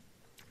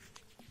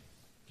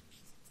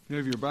You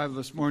have your Bible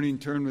this morning,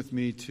 turn with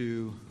me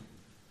to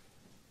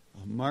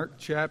Mark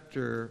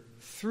chapter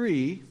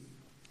 3,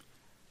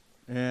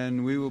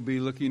 and we will be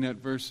looking at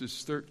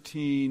verses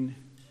 13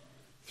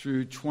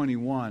 through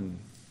 21.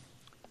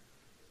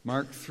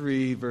 Mark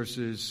 3,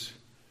 verses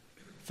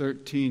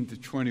 13 to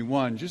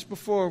 21. Just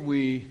before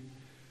we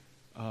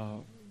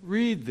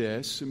read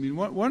this,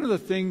 one of the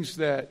things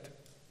that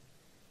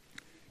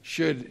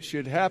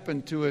should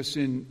happen to us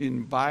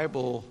in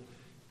Bible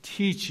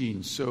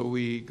teaching. So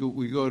we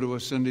go to a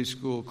Sunday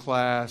school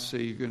class. So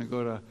you're going to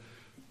go to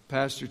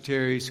Pastor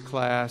Terry's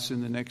class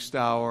in the next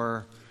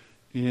hour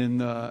in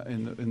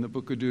the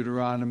book of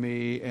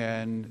Deuteronomy,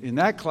 and in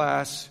that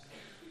class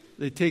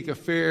they take a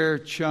fair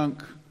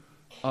chunk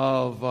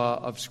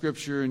of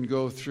Scripture and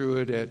go through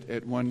it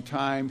at one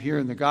time. Here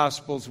in the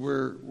Gospels,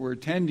 we're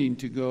tending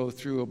to go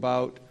through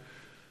about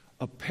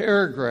a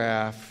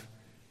paragraph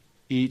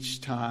each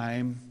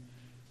time.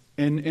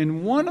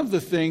 And one of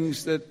the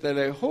things that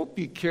I hope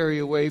you carry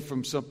away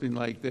from something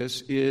like this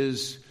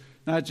is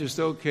not just,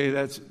 okay,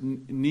 that's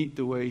neat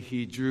the way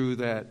he drew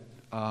that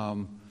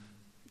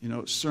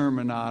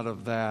sermon out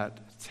of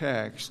that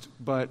text,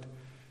 but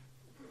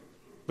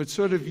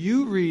sort of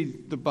you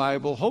read the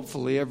Bible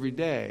hopefully every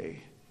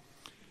day.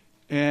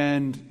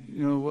 And,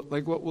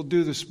 like what we'll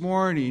do this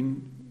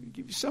morning,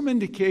 give you some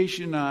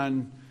indication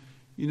on,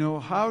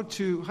 how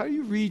do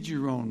you read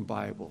your own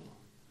Bible?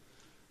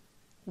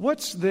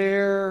 What's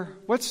there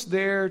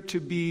to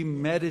be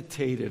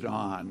meditated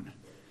on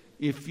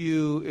if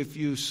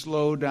you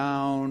slow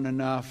down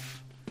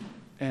enough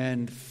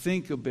and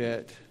think a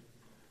bit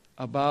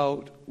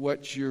about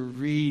what you're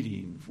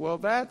reading? Well,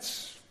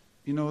 that's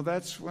one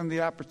of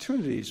the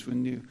opportunities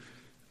when you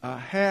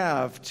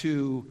have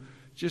to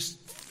just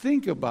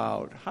think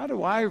about, how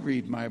do I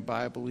read my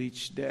Bible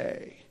each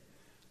day?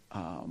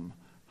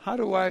 What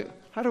do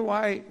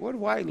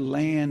I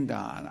land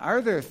on?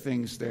 Are there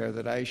things there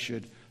that I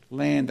should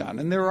land on?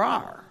 And there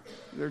are.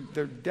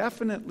 There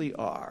definitely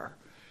are.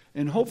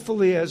 And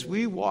hopefully as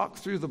we walk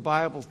through the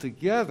Bible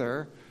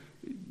together,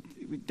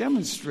 we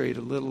demonstrate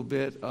a little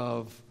bit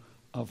of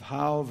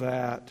how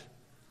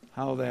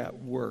that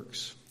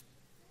works.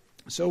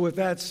 So with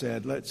that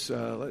said, let's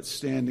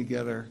stand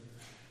together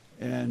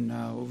and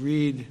we'll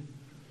read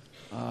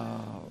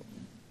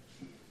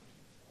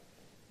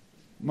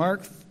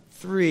Mark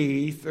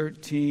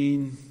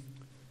 3:13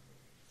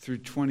 through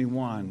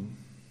 21.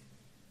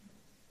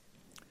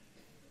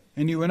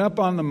 And he went up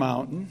on the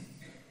mountain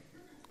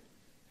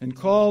and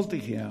called to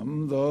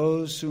him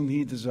those whom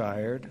he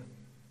desired,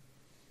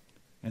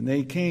 and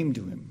they came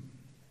to him.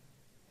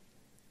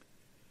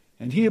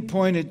 And he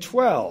appointed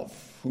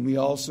 12, whom he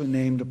also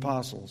named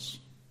apostles,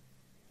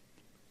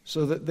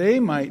 so that they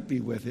might be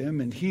with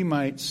him, and he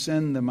might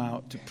send them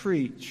out to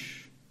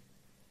preach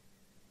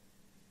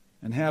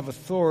and have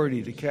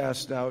authority to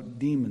cast out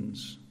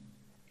demons.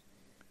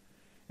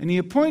 And he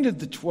appointed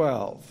the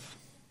 12,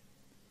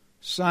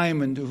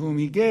 Simon, to whom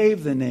he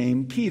gave the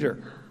name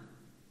Peter,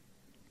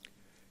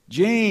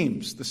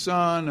 James, the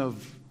son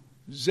of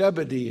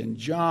Zebedee, and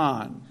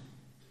John,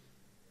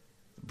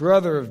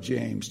 brother of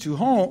James, to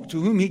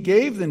whom he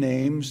gave the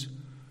names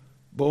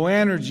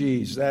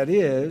Boanerges, that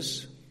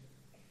is,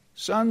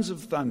 sons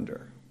of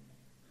thunder,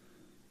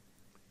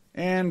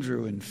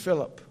 Andrew and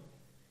Philip,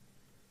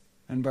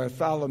 and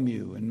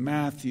Bartholomew, and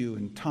Matthew,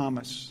 and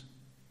Thomas,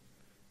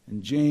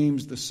 and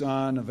James, the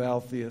son of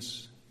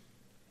Alphaeus,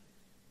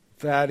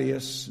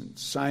 Thaddeus, and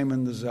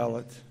Simon the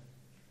Zealot,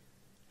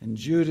 and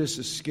Judas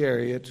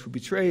Iscariot, who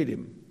betrayed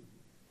him.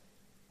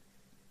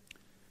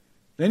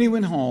 Then he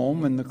went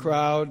home, and the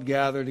crowd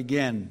gathered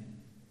again,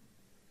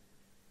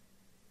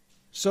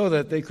 so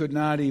that they could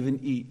not even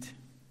eat.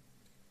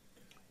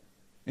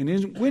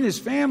 And when his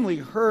family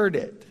heard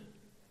it,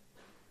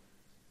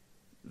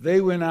 they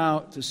went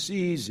out to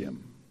seize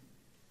him,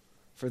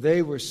 for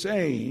they were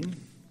saying,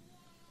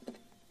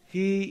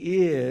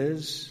 "He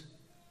is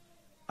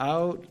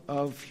out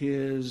of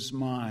his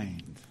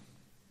mind."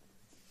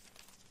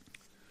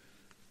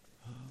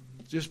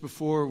 Just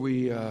before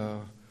we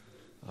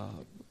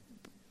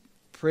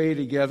pray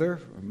together,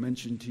 I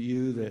mentioned to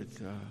you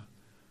that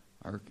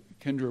our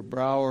Kendra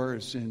Brower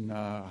is in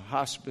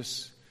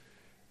hospice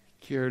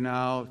care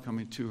now,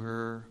 coming to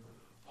her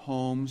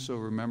home. So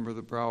remember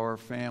the Brower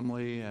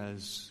family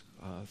as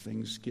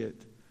things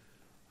get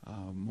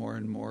more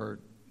and more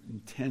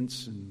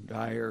intense and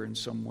dire in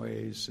some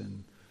ways,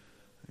 and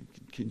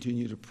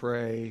continue to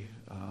pray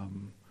a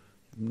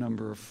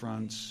number of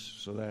fronts.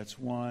 So that's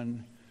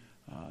one.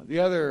 The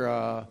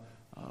other,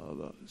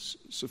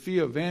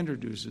 Sophia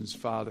Vanderdusen's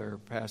father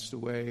passed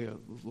away a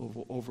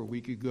little over a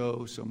week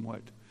ago,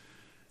 somewhat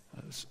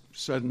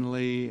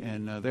suddenly,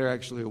 and they're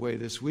actually away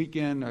this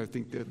weekend. I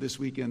think that this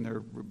weekend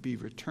they'll be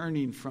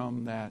returning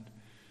from that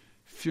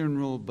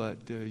funeral,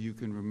 but you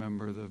can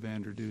remember the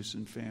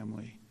Vanderdusen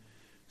family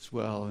as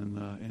well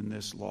in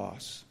this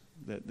loss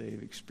that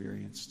they've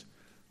experienced.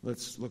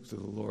 Let's look to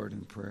the Lord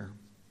in prayer.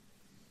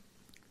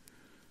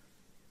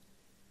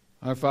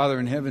 Our Father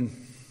in heaven,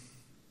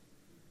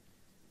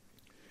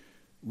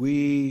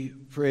 We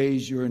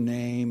praise your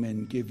name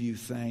and give you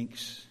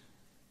thanks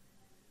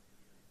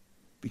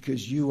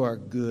because you are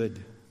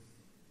good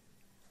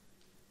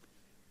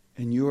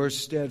and your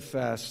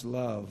steadfast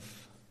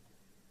love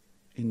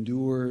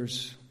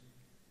endures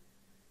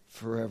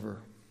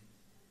forever.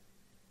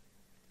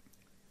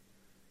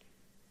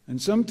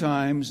 And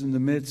sometimes in the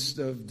midst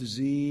of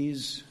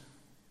disease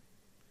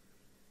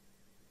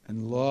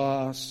and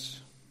loss,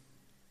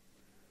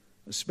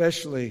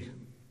 especially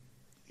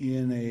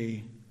in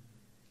a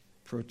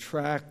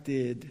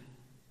protracted,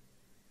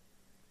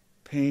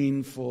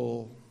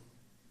 painful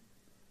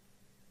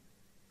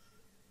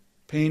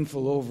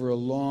over a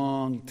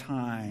long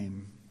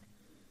time,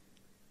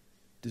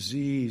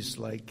 disease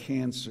like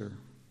cancer,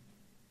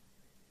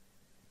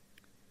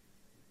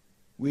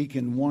 we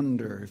can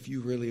wonder if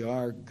you really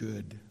are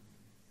good.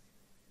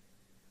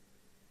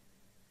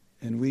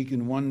 And we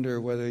can wonder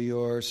whether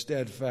your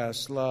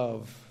steadfast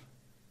love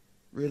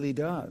really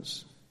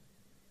does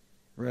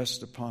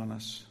rest upon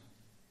us.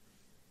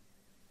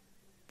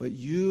 But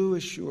you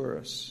assure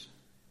us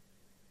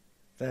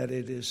that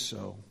it is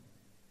so.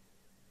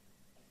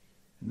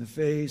 In the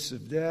face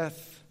of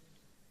death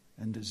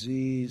and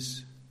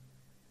disease,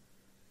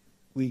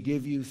 we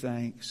give you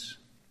thanks,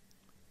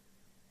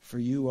 for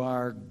you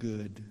are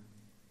good.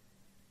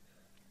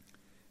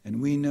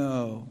 And we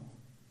know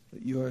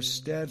that your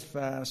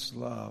steadfast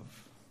love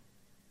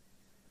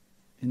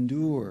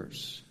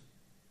endures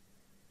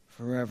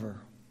forever.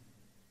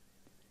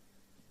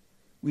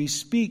 We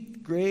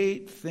speak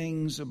great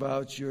things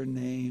about your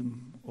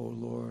name, O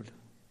Lord,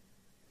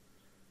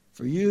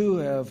 for you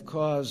have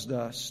caused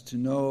us to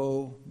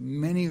know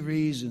many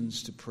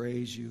reasons to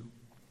praise you.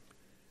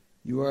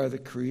 You are the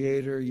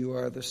creator, you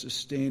are the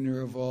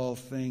sustainer of all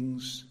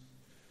things.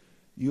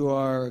 You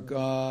are a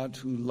God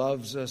who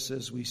loves us,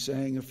 as we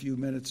sang a few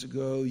minutes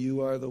ago.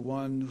 You are the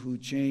one who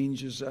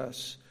changes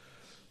us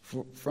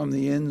from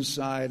the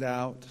inside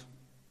out.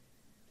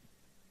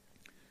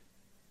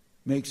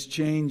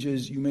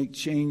 You make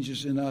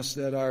changes in us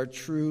that are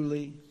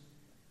truly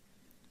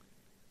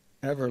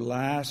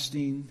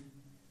everlasting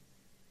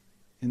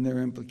in their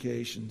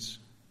implications.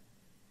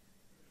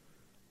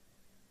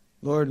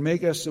 Lord,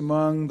 make us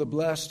among the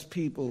blessed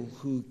people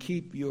who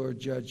keep your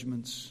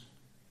judgments.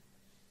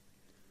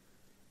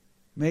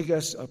 Make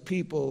us a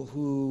people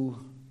who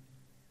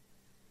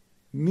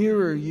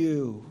mirror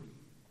you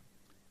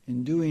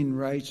in doing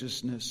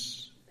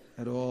righteousness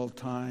at all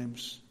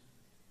times.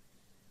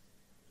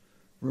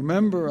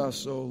 Remember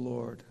us, O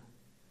Lord,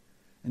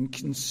 and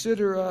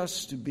consider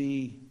us to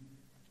be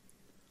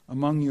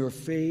among your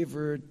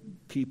favored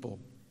people.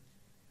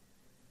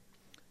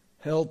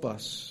 Help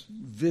us,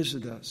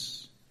 visit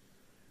us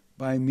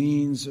by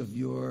means of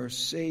your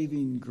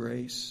saving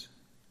grace,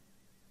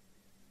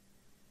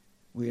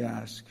 we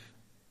ask.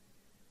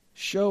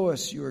 Show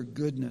us your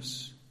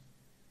goodness.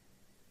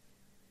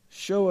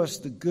 Show us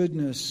the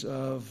goodness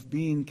of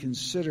being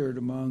considered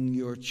among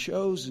your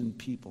chosen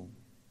people,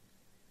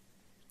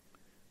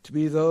 to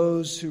be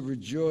those who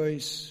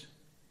rejoice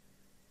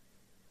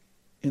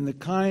in the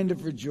kind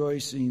of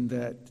rejoicing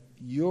that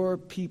your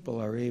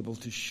people are able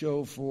to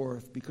show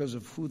forth because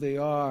of who they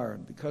are,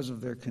 because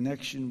of their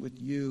connection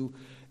with you.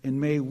 And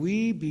may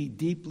we be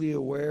deeply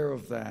aware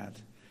of that,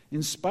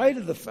 in spite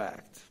of the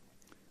fact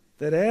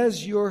that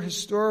as your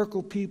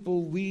historical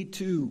people, we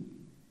too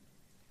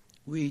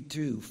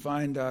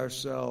find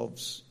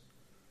ourselves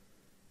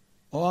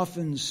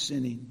often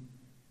sinning,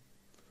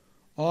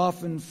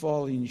 often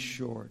falling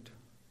short,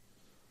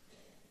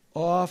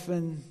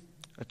 often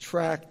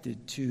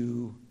attracted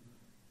to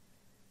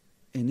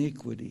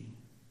iniquity,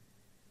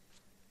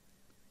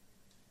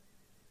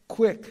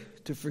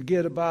 quick to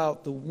forget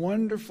about the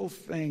wonderful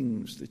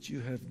things that you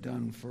have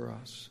done for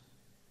us.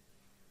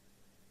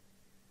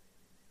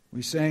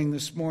 We sang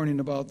this morning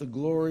about the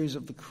glories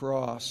of the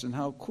cross and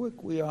how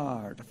quick we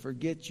are to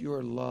forget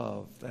your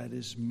love that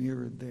is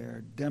mirrored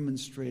there,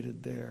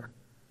 demonstrated there,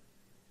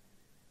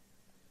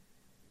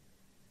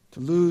 to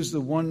lose the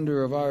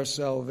wonder of our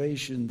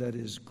salvation that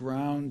is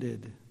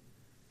grounded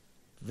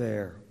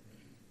there.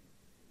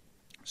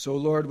 So,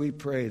 Lord, we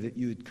pray that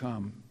you would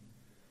come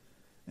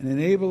and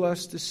enable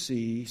us to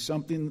see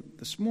something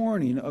this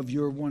morning of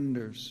your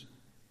wonders.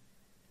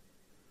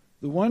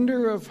 The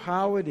wonder of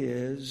how it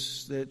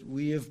is that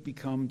we have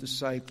become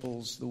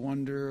disciples, the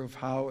wonder of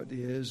how it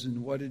is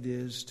and what it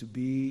is to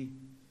be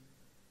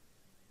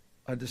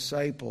a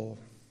disciple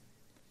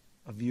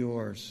of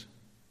yours.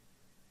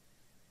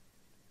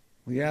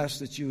 We ask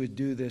that you would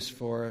do this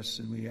for us,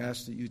 and we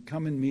ask that you'd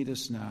come and meet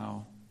us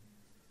now.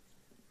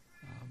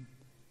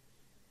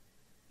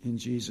 In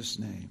Jesus'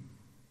 name,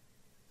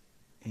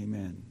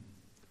 amen.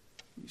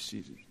 Be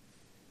seated.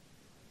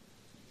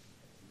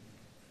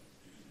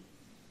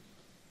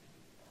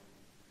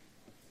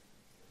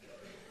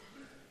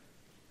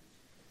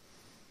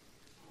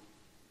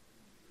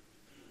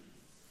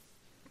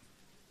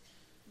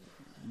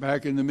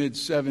 Back in the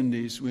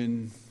mid-'70s,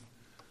 when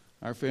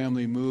our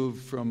family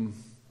moved from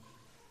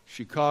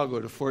Chicago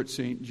to Fort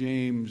St.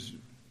 James,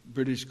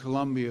 British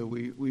Columbia,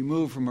 we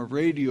moved from a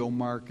radio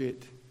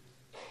market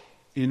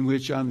in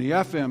which on the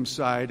FM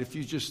side, if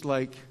you just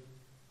like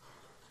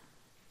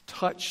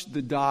touch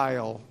the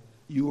dial,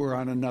 you were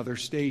on another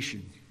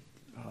station.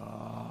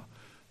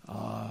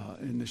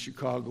 In the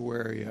Chicago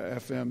area,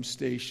 FM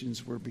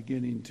stations were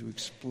beginning to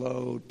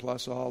explode,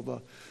 plus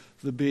all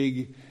the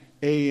big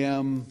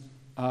AM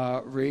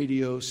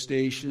radio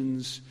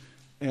stations.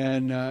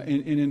 And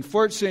in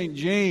Fort St.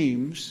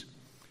 James,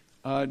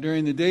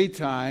 during the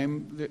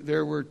daytime,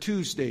 there were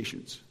two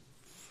stations.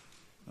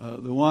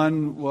 The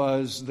one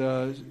was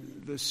the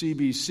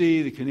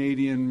CBC, the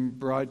Canadian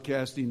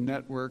Broadcasting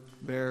Network,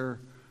 their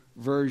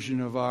version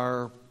of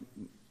our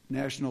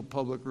National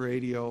Public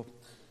Radio.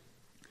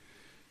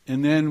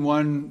 And then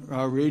one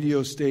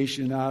radio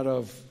station out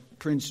of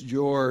Prince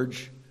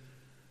George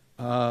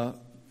that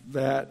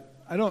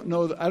I don't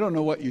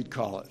know what you'd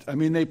call it. I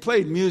mean, they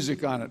played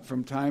music on it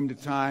from time to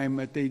time,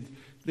 but they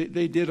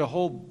did a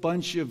whole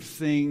bunch of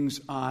things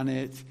on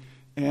it.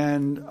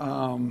 And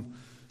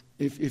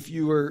if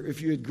you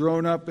had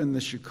grown up in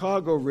the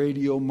Chicago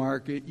radio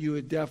market, you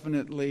would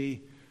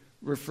definitely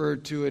refer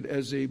to it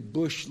as a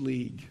Bush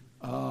League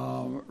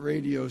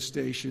radio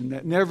station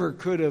that never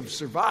could have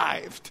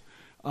survived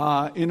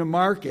in a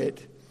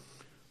market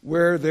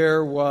where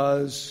there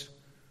was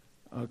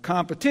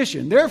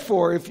competition.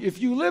 Therefore,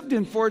 if you lived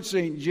in Fort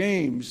St.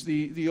 James,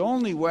 the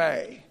only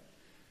way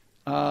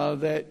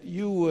that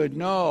you would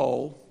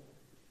know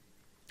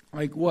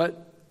like what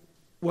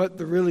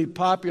the really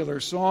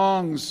popular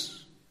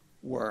songs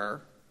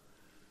were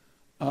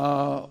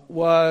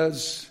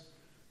was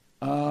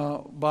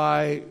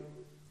by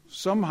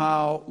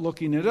somehow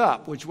looking it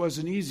up, which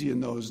wasn't easy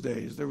in those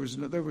days. There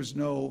was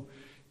no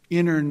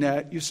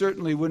internet. You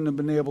certainly wouldn't have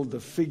been able to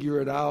figure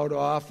it out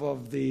off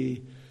of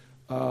the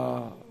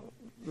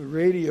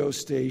radio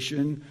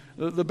station.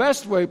 The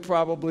best way,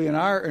 probably in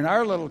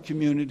our little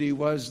community,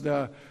 was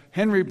the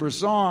Henry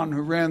Brisson,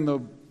 who ran the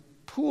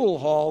pool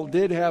hall,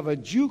 did have a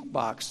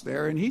jukebox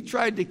there, and he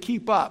tried to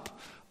keep up.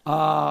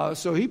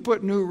 So he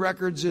put new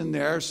records in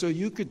there, so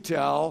you could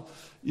tell,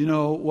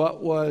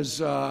 what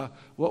was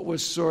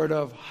sort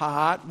of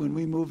hot when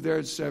we moved there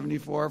in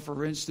 '74,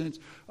 for instance.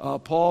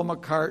 Paul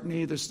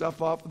McCartney, the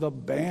stuff off the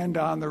Band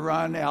on the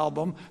Run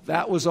album,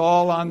 that was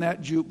all on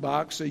that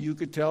jukebox, so you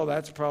could tell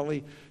that's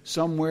probably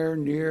somewhere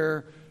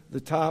near the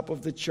top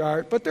of the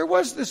chart. But there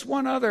was this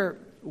one other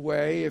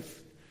way,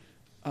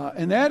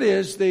 and that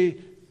is they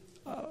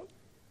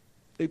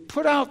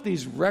put out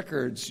these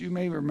records. You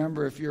may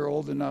remember if you're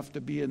old enough to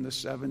be in the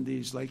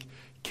 70s, like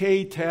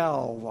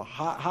K-Tel,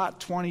 Hot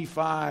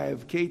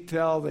 25,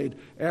 K-Tel, they'd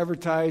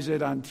advertise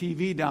it on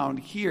TV down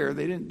here.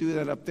 They didn't do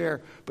that up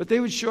there. But they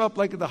would show up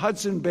like the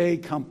Hudson Bay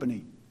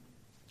Company.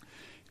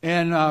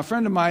 And a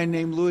friend of mine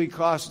named Louis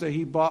Costa,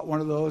 he bought one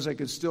of those. I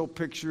could still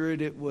picture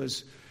it. It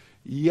was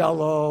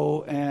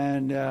yellow,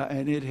 and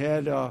it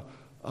had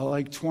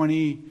like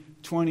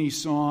 20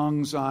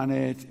 songs on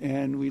it,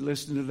 and we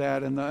listened to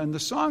that. And the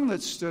song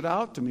that stood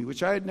out to me,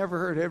 which I had never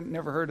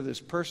heard of this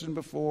person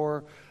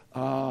before,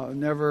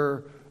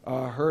 never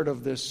heard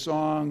of this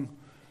song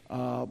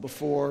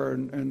before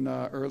in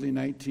early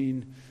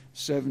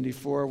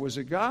 1974, was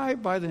a guy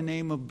by the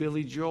name of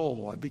Billy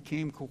Joel. I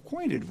became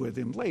acquainted with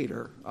him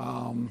later.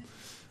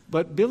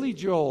 But Billy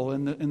Joel,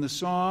 and the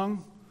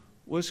song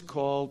was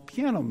called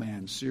Piano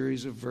Man,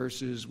 series of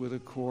verses with a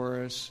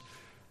chorus.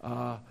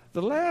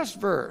 The last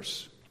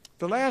verse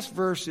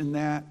in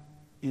that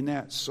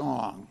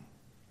song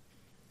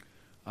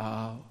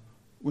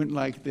went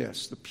like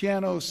this: the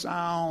piano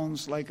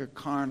sounds like a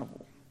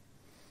carnival,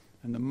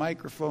 and the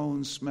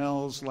microphone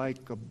smells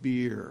like a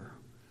beer.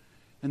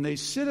 And they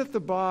sit at the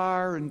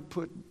bar and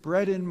put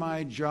bread in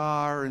my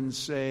jar and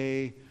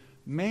say,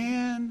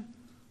 "Man,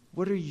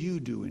 what are you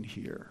doing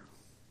here?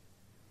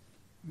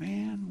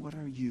 Man, what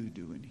are you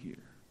doing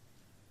here?"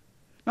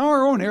 Now,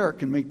 our own Eric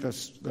can make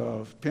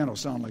the piano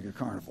sound like a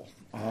carnival.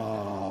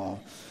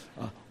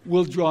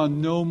 We'll draw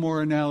no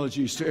more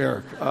analogies to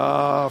Eric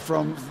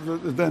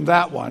than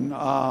that one.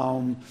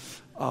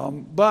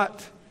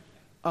 But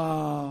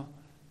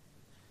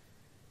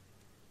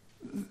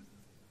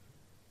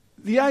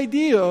the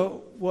idea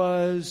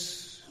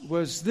was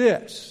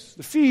this: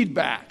 the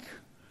feedback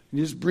in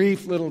his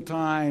brief little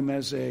time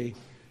as a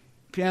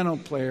piano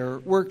player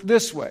worked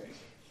this way.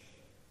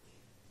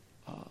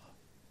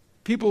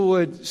 People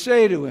would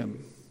say to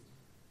him,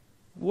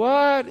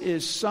 "What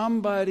is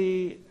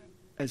somebody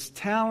as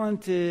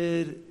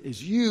talented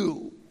as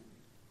you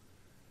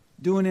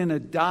doing in a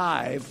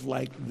dive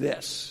like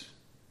this?"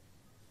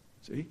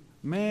 See?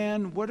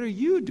 "Man, what are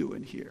you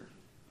doing here?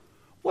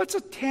 What's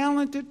a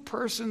talented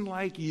person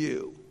like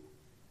you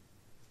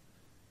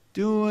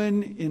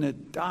doing in a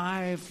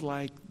dive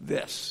like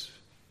this?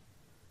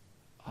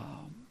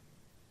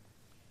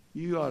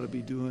 You ought to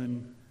be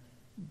doing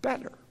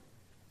better."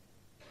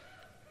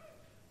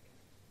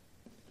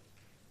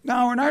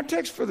 Now, in our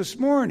text for this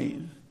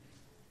morning,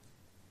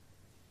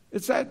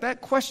 it's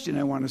that question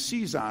I want to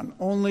seize on.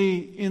 Only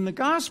in the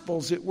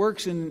Gospels, it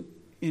works in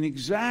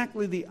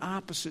exactly the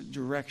opposite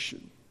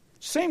direction.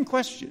 Same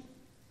question.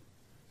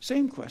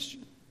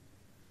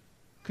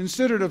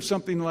 considered of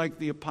something like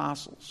the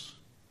apostles.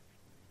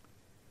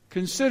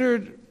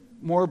 Considered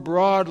more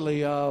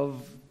broadly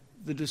of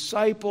the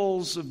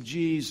disciples of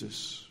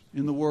Jesus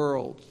in the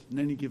world in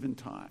any given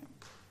time.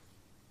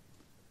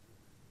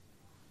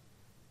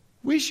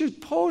 We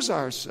should pose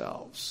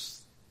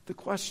ourselves the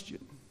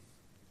question,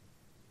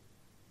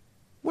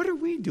 what are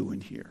we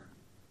doing here?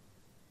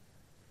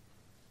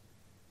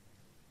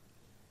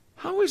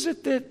 How is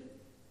it that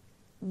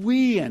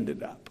we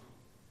ended up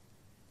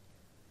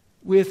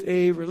with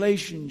a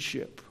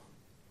relationship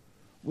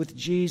with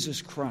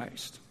Jesus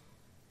Christ?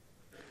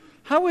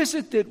 How is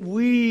it that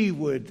we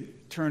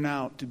would turn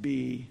out to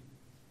be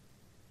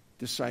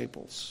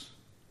disciples?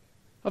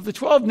 Of the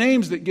 12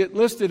 names that get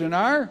listed in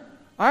our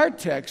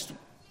text,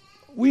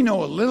 we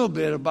know a little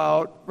bit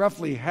about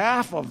roughly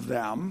half of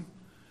them,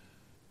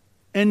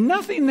 and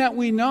nothing that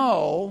we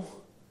know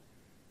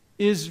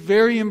is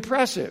very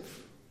impressive,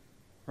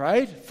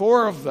 right?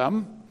 4 of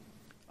them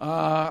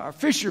are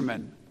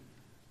fishermen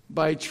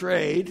by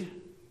trade,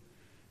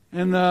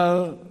 and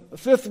the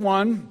 5th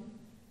one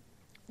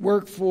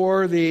worked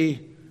for the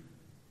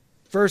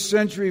first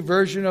century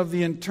version of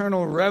the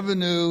Internal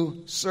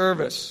Revenue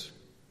Service.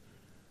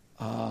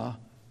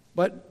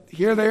 But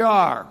here they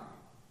are.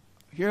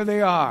 Here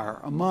they are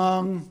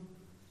among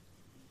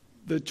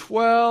the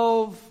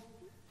 12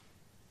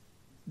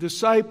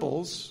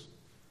 disciples.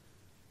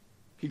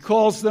 He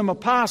calls them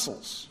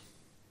apostles.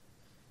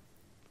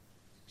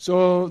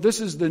 So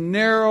this is the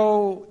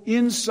narrow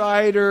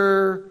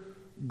insider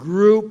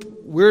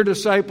group. We're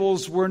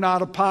disciples, we're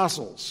not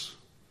apostles.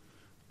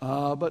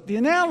 But the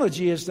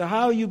analogy as to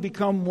how you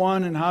become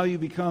one and how you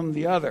become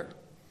the other,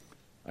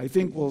 I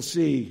think we'll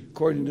see,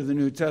 according to the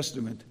New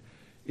Testament,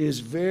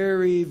 is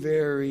very,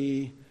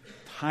 very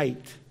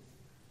tight.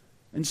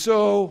 And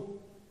so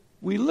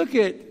we look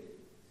at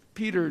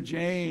Peter,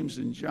 James,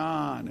 and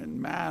John,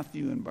 and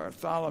Matthew, and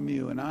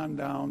Bartholomew, and on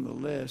down the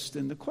list,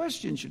 and the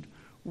question should,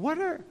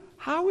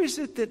 how is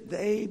it that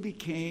they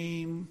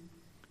became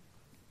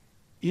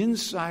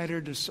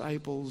insider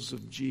disciples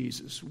of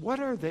Jesus? What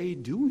are they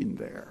doing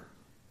there?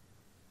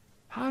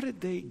 How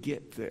did they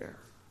get there?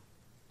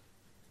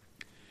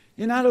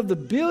 And out of the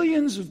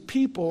billions of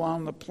people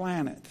on the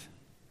planet,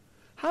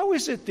 how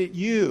is it that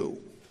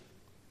you,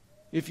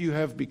 if you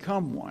have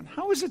become one,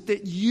 how is it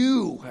that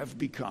you have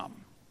become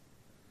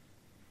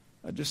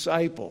a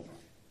disciple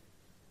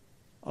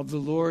of the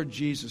Lord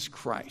Jesus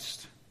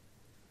Christ?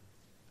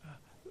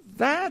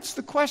 That's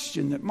the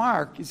question that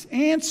Mark is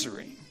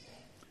answering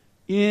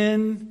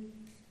in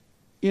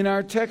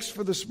our text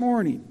for this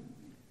morning.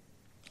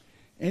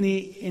 And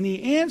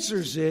he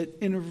answers it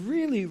in a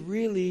really,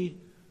 really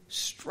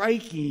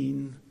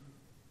striking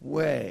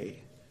way,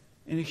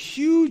 in a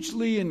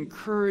hugely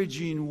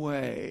encouraging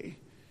way,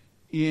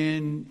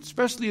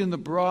 especially in the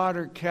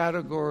broader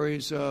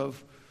categories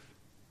of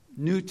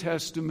New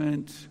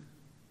Testament,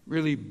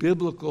 really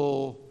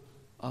biblical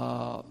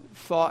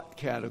thought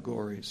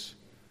categories.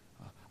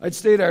 I'd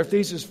state our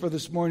thesis for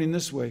this morning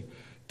this way.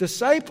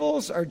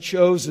 Disciples are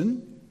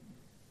chosen,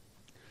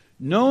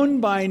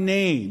 known by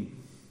name,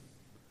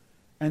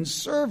 and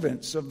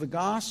servants of the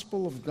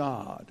gospel of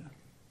God.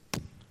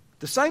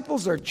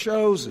 Disciples are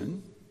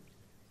chosen,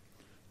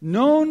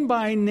 known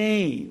by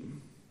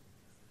name,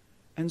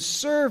 and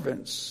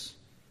servants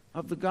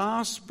of the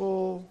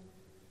gospel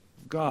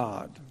of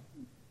God.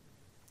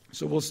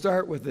 So we'll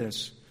start with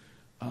this.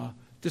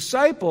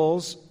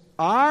 Disciples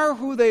are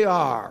who they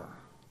are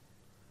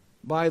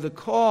by the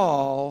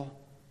call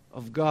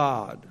of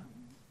God.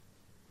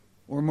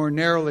 Or more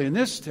narrowly in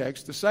this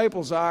text,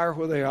 disciples are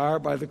who they are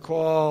by the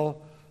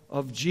call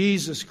of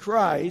Jesus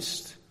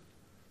Christ,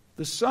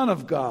 the Son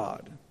of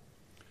God.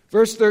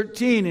 Verse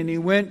 13, and he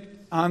went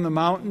on the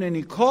mountain and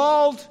he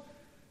called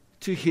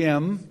to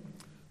him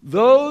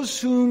those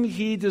whom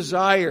he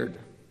desired.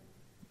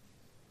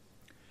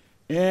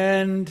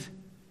 And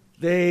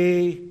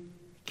they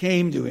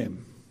came to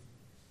him.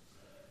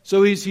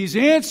 So he's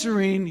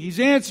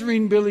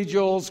answering Billy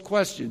Joel's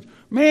question.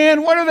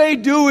 Man, what are they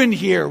doing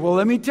here? Well,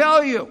 let me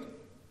tell you.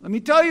 Let me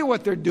tell you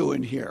what they're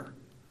doing here.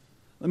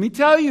 Let me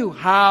tell you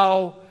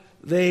how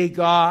they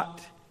got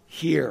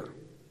here.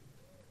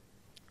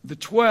 The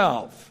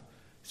 12.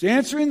 He's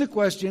answering the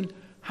question,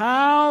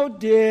 how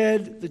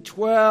did the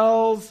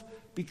 12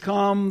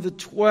 become the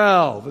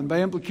 12? And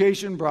by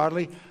implication,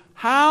 broadly,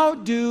 how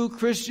do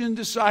Christian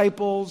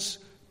disciples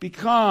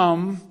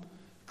become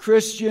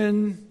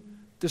Christian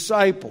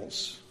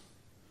disciples?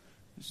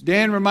 As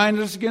Dan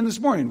reminded us again this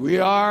morning, we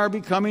are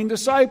becoming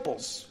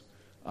disciples.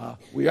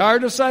 We are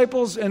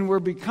disciples, and we're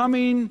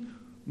becoming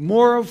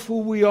more of who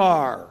we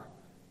are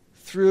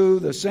through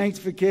the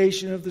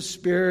sanctification of the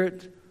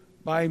Spirit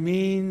by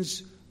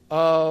means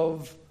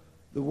of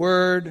the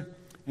Word.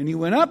 And he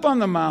went up on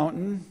the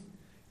mountain,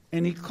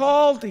 and he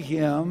called to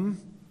him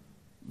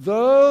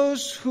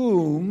those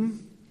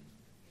whom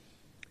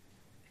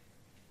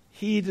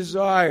he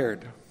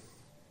desired.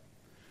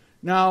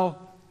 Now,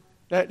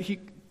 the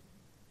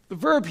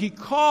verb he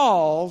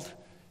called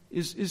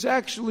is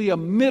actually a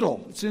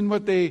middle. It's in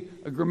what a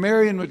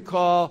grammarian would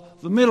call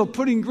the middle,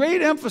 putting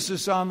great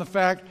emphasis on the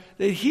fact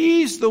that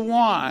he's the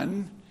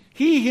one,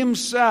 he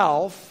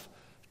himself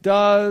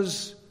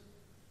does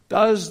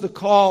the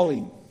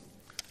calling.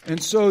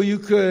 And so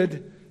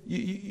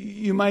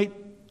you might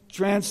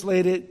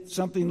translate it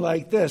something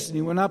like this. And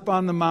he went up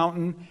on the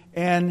mountain,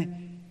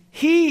 and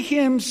he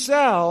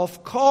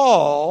himself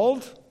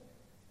called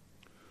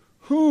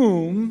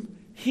whom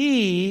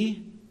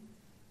he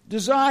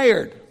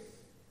desired.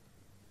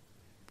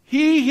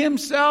 He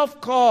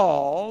himself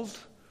called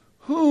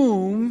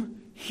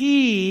whom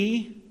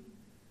he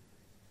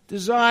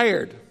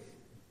desired.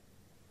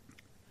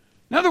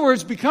 In other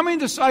words, becoming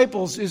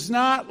disciples is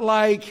not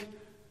like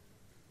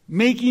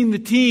making the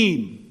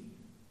team,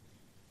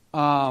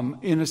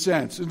 in a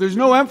sense. There's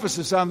no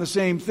emphasis on the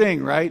same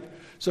thing, right?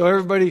 So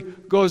everybody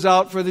goes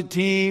out for the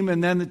team,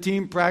 and then the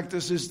team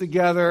practices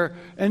together.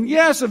 And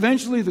yes,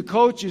 eventually the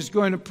coach is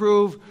going to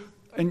prove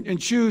and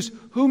choose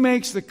who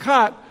makes the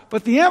cut.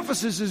 But the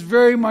emphasis is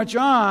very much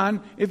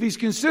on, if he's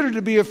considered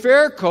to be a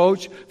fair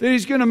coach, that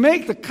he's going to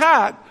make the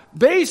cut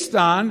based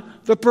on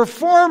the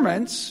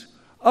performance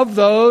of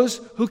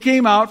those who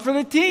came out for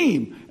the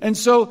team. And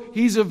so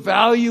he's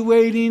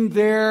evaluating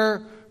their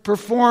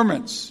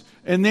performance.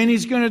 And then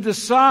he's going to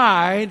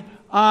decide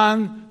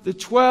on the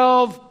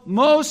 12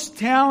 most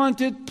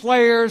talented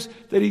players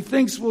that he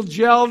thinks will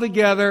gel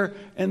together.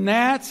 And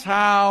that's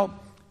how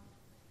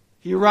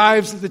he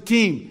arrives at the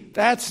team.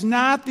 That's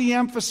not the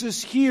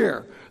emphasis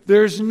here.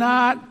 There's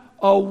not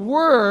a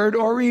word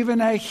or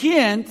even a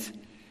hint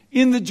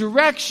in the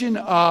direction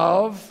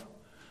of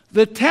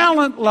the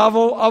talent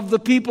level of the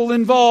people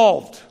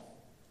involved.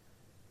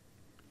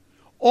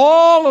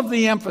 All of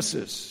the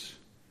emphasis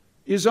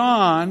is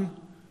on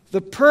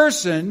the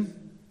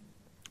person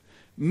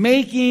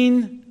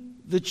making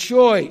the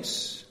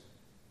choice,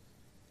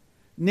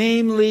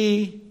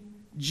 namely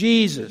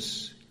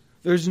Jesus.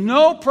 There's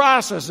no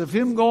process of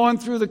him going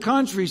through the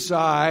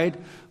countryside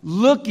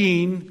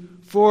looking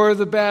for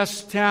the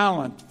best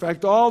talent. In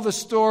fact, all the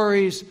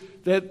stories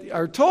that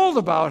are told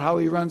about how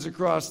he runs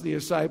across the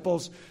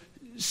disciples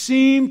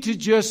seem to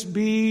just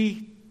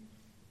be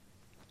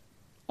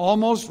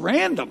almost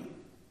random.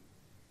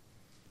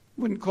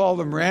 Wouldn't call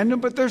them random,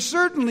 but they're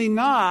certainly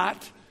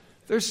not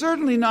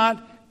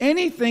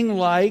anything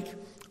like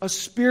a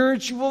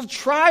spiritual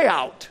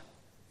tryout.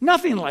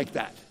 Nothing like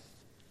that.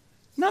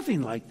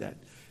 Nothing like that.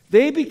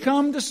 They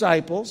become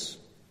disciples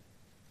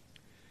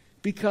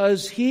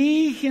because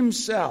he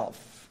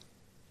himself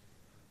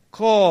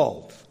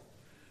called.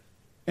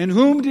 And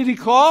whom did he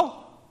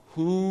call?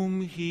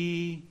 Whom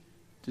he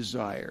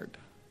desired.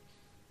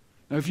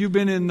 Now, if you've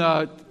been in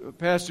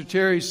Pastor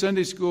Terry's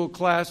Sunday school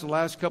class the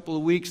last couple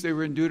of weeks, they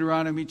were in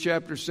Deuteronomy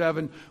chapter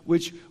 7,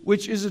 which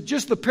is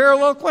just the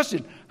parallel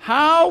question.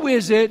 How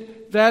is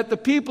it that the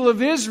people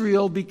of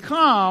Israel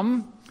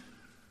become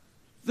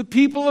the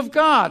people of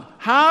God?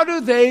 How do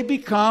they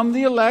become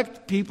the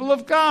elect people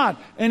of God?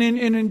 And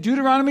in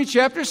Deuteronomy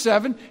chapter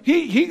 7,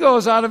 he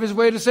goes out of his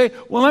way to say,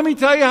 well, let me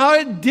tell you how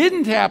it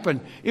didn't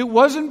happen. It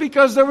wasn't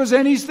because there was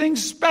anything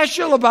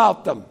special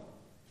about them.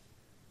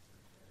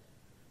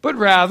 But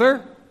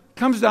rather,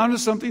 comes down to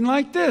something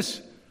like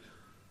this.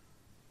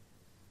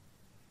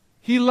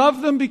 He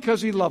loved them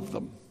because he loved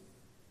them.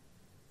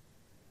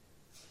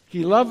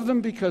 He loved them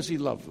because he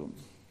loved them.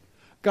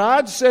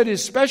 God set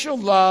his special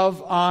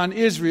love on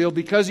Israel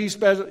because he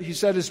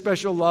set his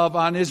special love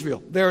on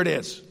Israel. There it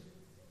is.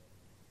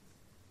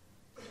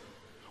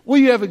 Well,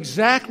 you have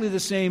exactly the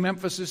same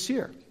emphasis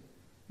here.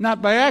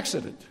 Not by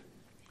accident.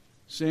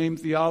 Same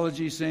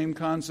theology, same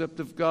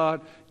concept of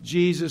God.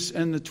 Jesus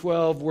and the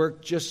 12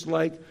 worked just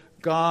like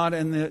God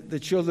and the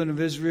children of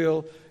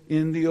Israel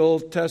in the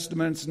Old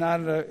Testament.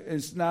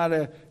 It's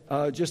not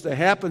just a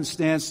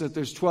happenstance that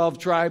there's 12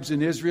 tribes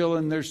in Israel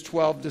and there's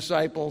 12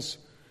 disciples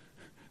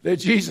that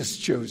Jesus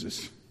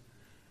chooses.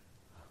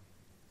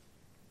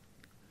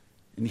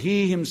 And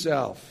he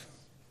himself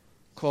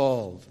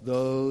called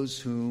those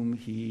whom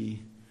he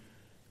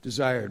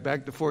desired.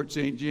 Back to Fort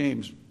St.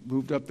 James.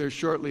 Moved up there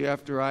shortly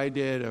after I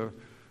did.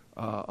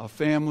 A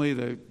family,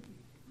 the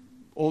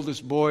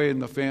oldest boy in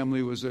the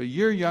family was a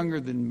year younger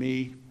than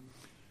me.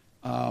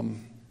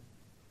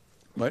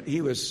 But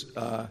he was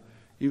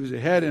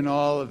ahead in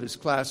all of his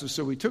classes.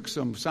 So we took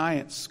some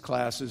science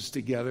classes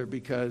together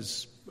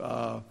because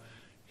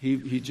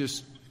he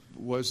just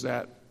was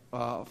that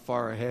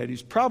far ahead.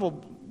 He's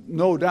probably,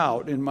 no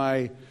doubt, in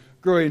my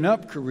growing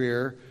up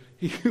career,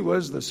 he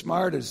was the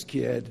smartest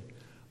kid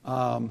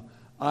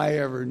I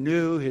ever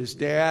knew. His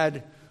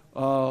dad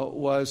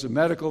was a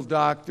medical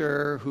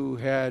doctor who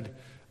had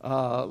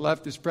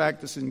left his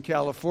practice in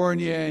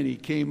California, and he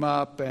came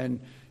up, and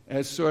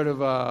as sort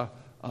of a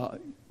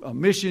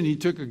mission, he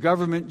took a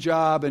government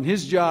job, and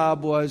his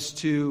job was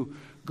to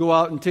go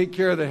out and take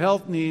care of the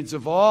health needs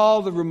of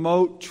all the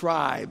remote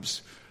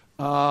tribes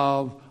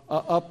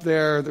up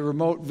there, the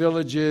remote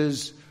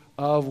villages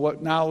of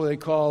what now they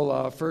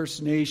call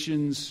First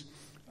Nations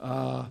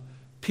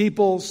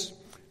peoples.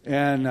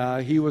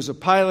 And he was a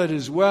pilot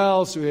as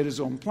well, so he had his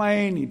own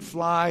plane. He'd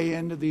fly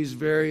into these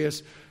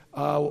various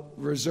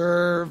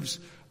reserves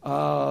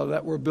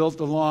that were built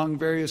along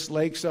various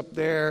lakes up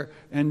there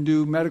and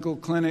do medical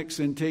clinics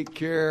and take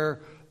care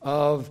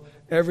of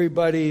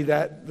everybody.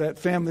 That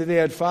family, they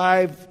had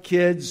 5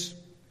 kids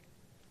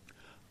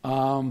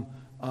by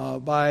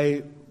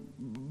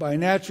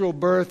natural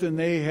birth, and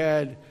they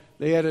had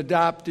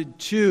adopted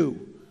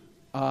 2.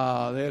 They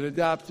had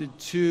adopted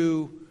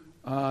 2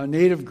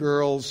 native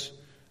girls,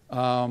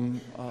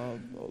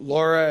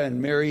 Laura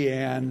and Mary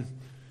Ann,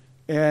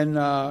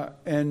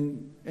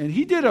 and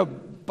he did a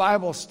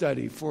Bible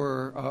study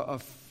for a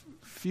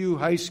few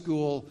high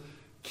school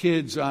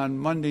kids on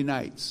Monday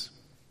nights.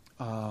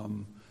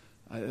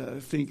 I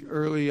think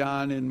early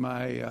on in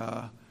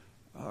my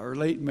or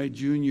late in my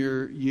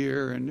junior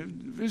year, and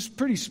it was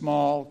pretty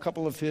small. A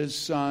couple of his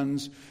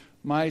sons,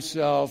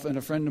 myself, and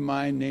a friend of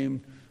mine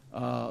named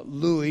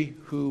Louis,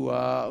 who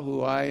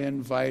I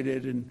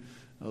invited, and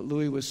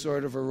Louis was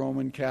sort of a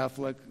Roman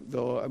Catholic,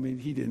 though I mean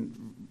he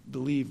didn't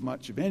believe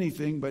much of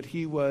anything, but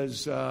he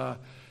was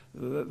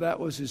that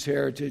was his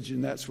heritage,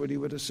 and that's what he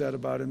would have said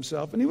about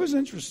himself. And he was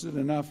interested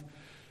enough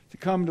to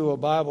come to a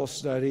Bible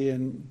study,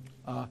 and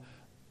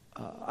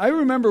I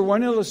remember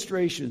one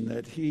illustration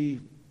that he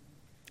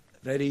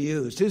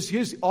used.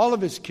 His all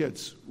of his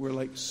kids were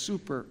like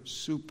super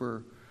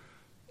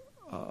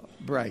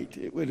bright.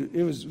 It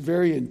was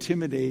very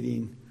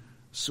intimidating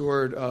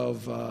sort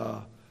of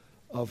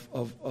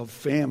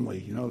family.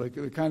 You know, like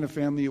the kind of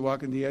family you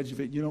walk on the edge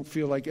of it, you don't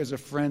feel like as a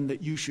friend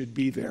that you should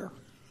be there.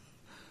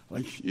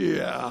 Like,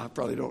 yeah, I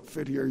probably don't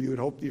fit here. You would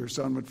hope that your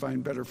son would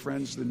find better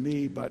friends than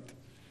me, but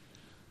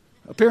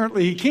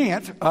apparently he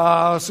can't.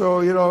 So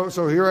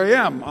here I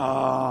am,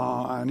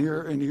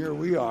 and here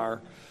we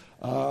are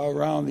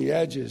around the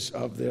edges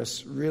of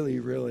this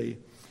really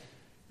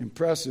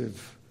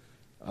impressive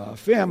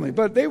family.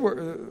 But they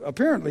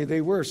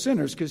were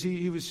sinners, because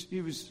he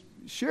was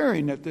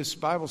sharing at this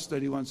Bible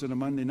study once on a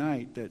Monday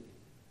night that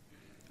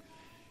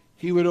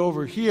he would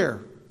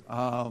overhear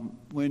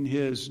when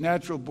his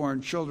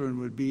natural-born children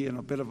would be in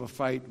a bit of a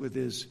fight with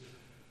his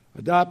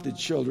adopted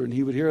children.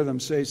 He would hear them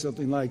say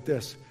something like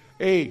this: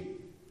 "Hey,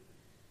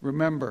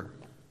 remember,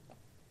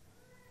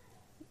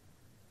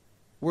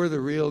 we're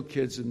the real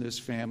kids in this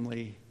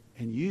family,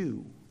 and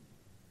you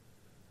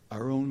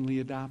are only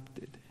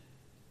adopted.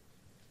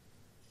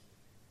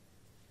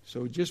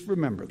 So just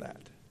remember that."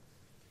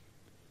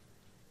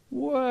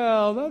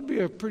 Well, that'd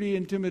be a pretty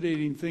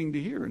intimidating thing to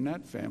hear in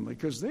that family,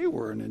 because they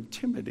were an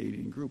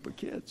intimidating group of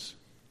kids.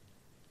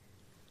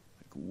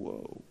 Like,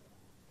 whoa.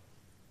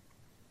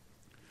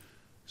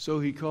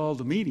 So he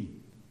called a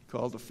meeting. He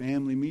called a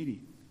family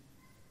meeting.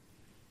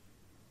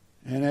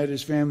 And at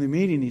his family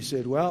meeting, he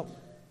said, "I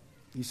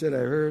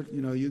heard,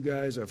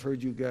 I've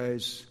heard you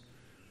guys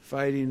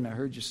fighting. I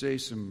heard you say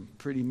some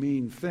pretty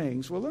mean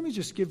things. Well, let me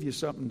just give you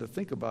something to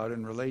think about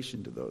in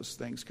relation to those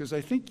things, because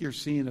I think you're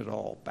seeing it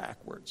all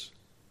backwards.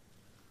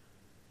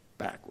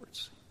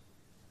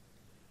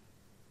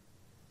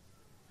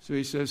 So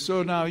he says,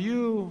 so now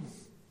you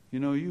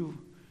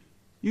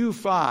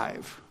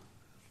 5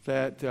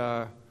 that,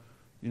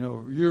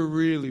 you're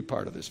really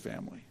part of this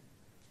family.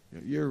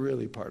 You're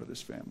really part of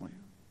this family.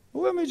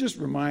 Well, let me just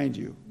remind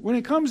you, when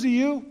it comes to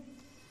you,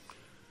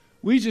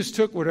 we just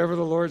took whatever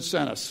the Lord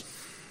sent us.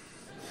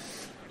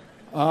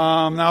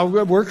 Now,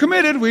 we're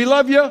committed. We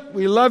love you.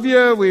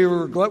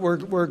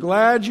 We're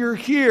glad you're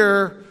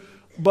here.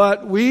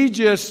 But we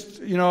just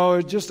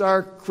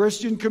our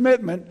Christian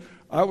commitment,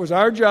 it was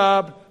our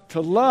job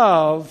to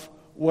love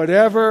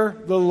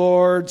whatever the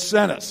Lord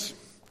sent us.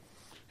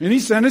 And he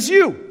sent us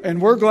you.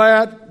 And we're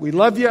glad. We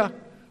love you.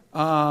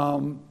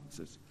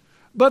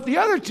 But the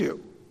other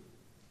two,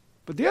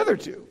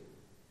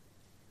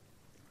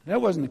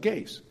 that wasn't the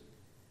case.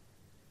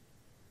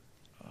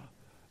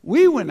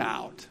 We went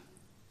out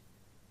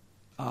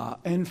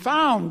and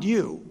found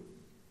you.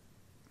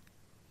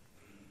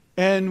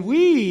 And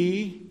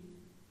we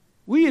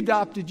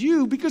adopted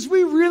you because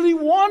we really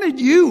wanted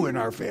you in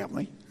our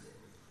family.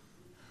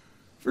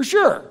 For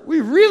sure.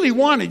 We really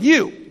wanted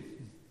you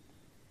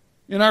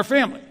in our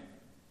family.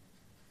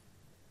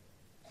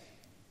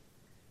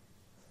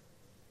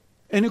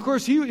 And of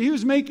course, he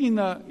was making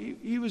the it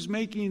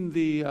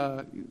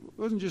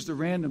wasn't just a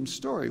random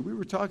story. We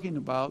were talking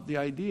about the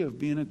idea of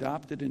being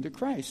adopted into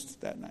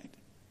Christ that night.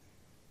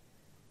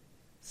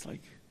 It's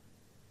like,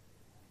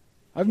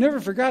 I've never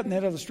forgotten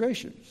that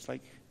illustration. It's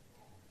like,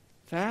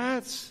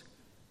 that's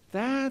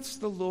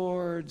the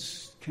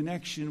Lord's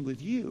connection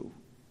with you.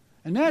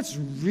 And that's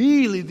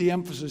really the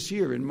emphasis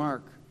here in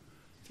Mark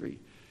 3.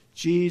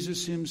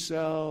 Jesus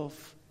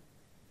himself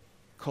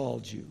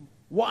called you.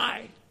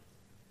 Why?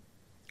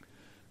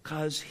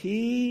 Because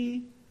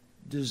he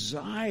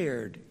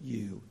desired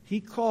you.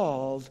 He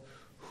called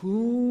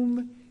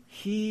whom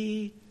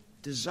he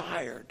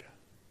desired.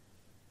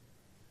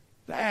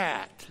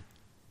 That's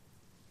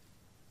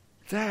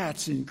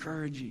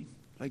encouraging.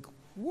 Like,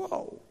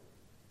 whoa.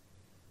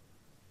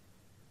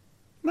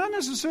 Not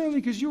necessarily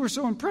because you were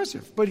so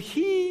impressive, but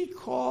he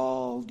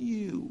called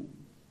you.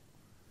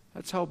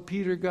 That's how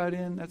Peter got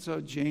in. That's how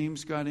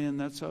James got in.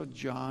 That's how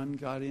John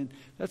got in.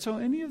 That's how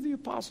any of the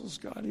apostles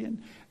got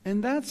in.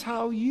 And that's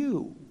how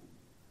you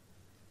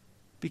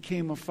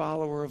became a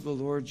follower of the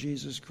Lord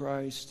Jesus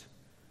Christ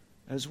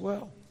as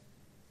well.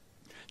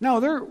 Now,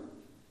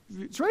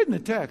 it's right in the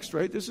text,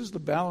 right? This is the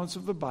balance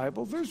of the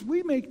Bible.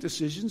 We make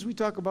decisions. We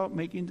talk about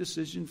making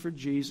decisions for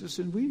Jesus,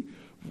 and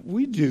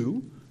we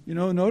do.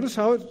 Notice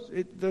how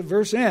the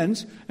verse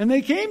ends, and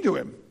they came to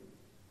him.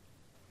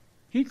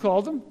 He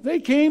called them.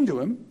 They came to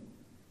him.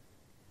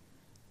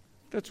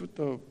 That's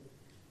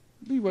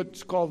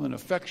what's called an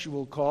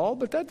effectual call,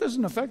 but that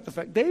doesn't affect the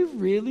fact they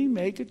really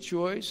make a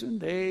choice,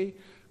 and they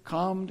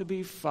come to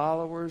be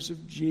followers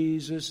of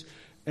Jesus.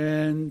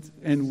 And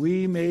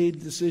we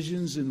made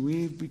decisions, and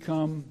we've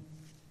become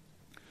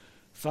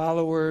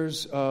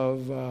followers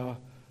of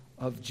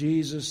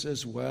Jesus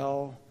as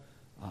well.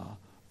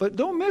 But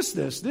don't miss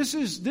this. This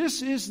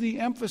is the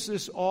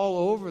emphasis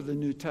all over the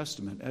New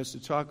Testament as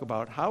to talk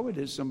about how it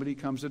is somebody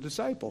becomes a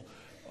disciple.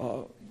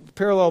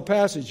 Parallel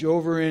passage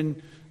over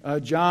in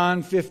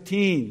John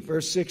 15,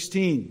 verse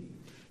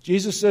 16.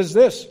 Jesus says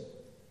this,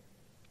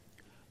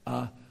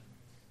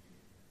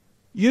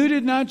 you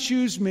did not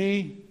choose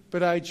me,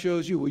 but I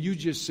chose you. Well, you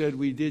just said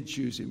we did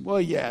choose him. Well,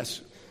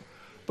 yes,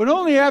 but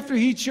only after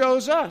he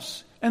chose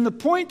us. And the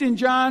point in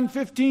John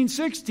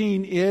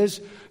 15:16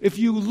 is, if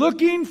you're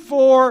looking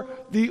for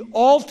the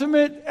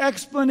ultimate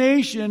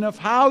explanation of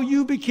how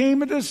you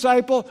became a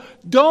disciple,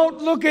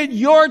 don't look at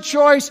your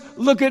choice,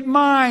 look at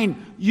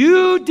mine.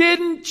 You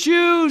didn't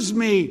choose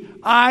me,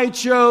 I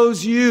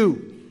chose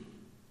you.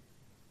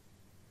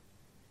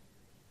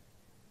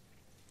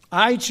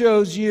 I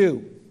chose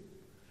you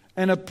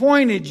and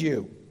appointed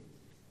you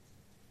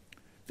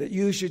that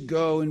you should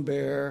go and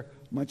bear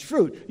much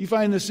fruit. You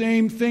find the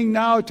same thing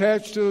now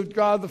attached to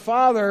God the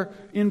Father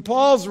in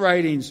Paul's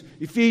writings,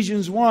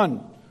 Ephesians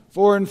 1,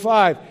 4 and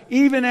 5.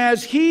 Even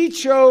as he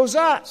chose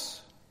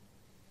us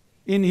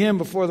in him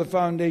before the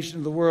foundation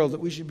of the world, that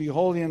we should be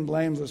holy and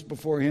blameless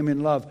before him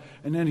in love.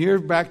 And then here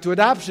back to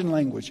adoption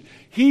language.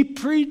 He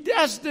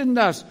predestined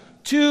us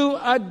to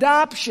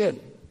adoption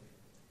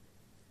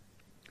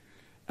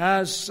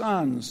as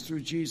sons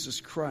through Jesus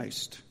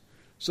Christ,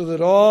 so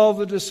that all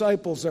the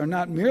disciples are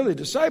not merely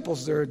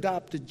disciples, they're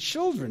adopted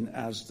children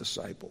as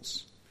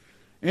disciples.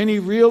 Any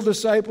real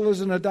disciple is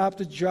an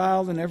adopted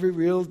child, and every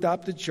real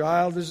adopted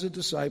child is a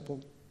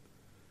disciple.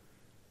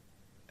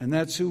 And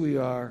that's who we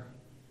are,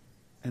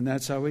 and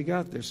that's how we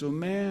got there. So,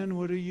 man,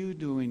 what are you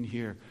doing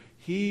here?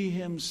 He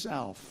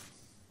himself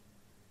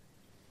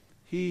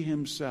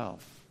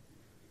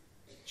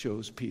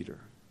chose Peter.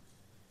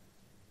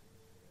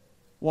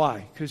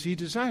 Why? Because he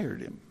desired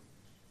him.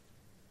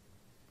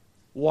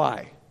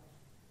 Why?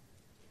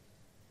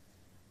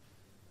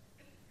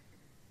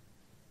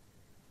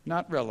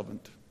 Not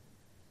relevant.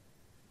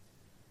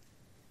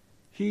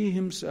 He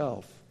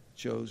himself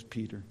chose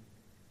Peter,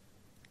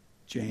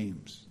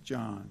 James,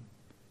 John,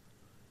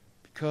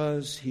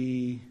 because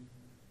he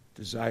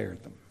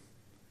desired them.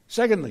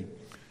 Secondly,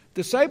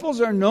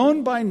 disciples are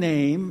known by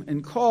name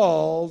and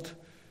called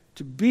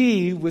to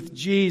be with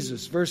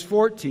Jesus. Verse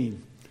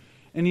 14.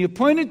 And he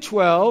appointed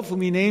 12,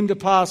 whom he named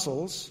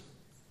apostles.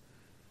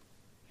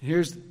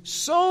 Here's,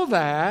 so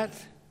that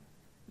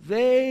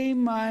they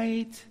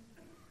might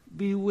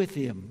be with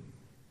him.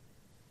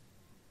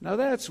 Now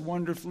that's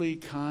wonderfully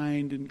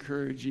kind,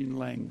 encouraging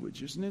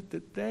language, isn't it?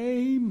 That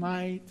they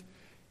might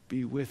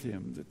be with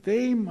him. That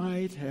they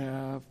might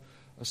have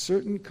a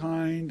certain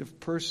kind of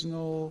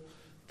personal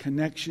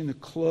connection, a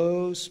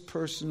close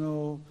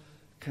personal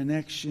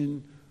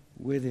connection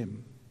with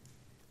him.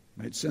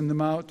 Might send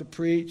them out to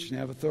preach and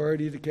have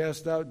authority to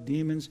cast out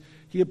demons.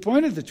 He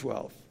appointed the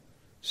 12.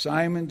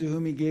 Simon, to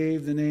whom he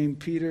gave the name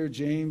Peter,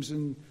 James,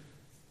 and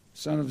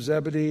son of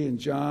Zebedee, and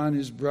John,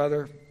 his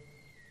brother,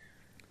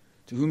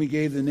 to whom he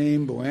gave the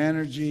name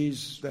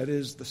Boanerges, that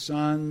is, the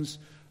sons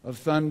of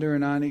thunder,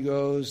 and on he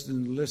goes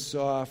and lists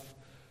off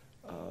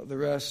the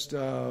rest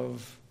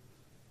of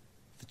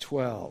the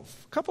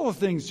 12. A couple of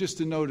things just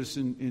to notice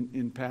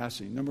in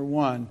passing. Number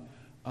one,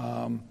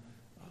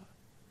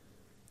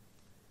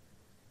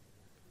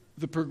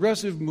 the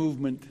progressive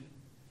movement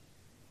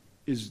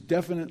is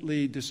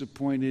definitely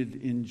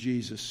disappointed in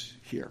Jesus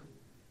here.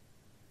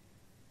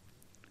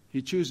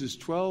 He chooses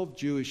 12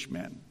 Jewish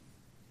men.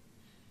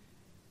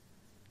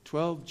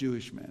 12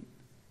 Jewish men.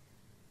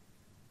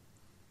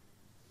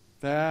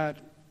 That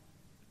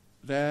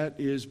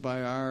is,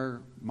 by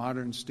our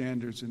modern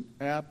standards, an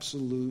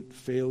absolute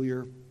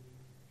failure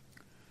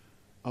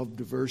of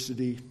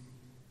diversity.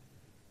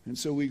 And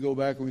so we go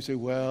back and we say,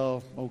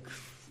 well,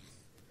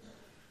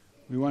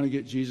 we want to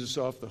get Jesus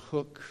off the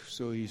hook,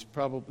 so he's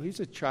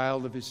a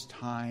child of his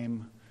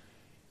time.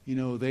 You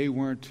know, they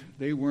weren't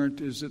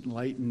as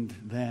enlightened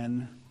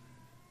then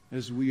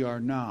as we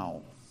are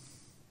now.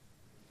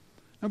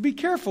 Now be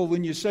careful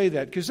when you say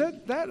that, because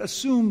that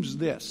assumes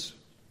this.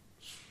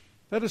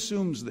 That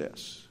assumes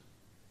this.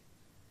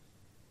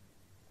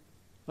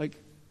 Like,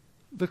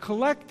 the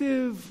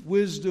collective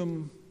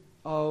wisdom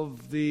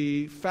of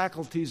the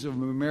faculties of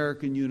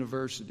American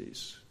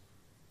universities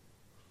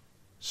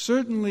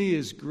certainly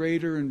is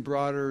greater and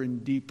broader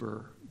and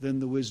deeper than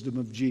the wisdom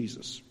of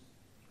Jesus.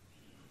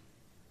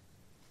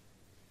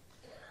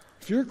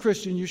 If you're a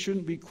Christian, you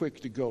shouldn't be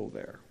quick to go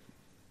there.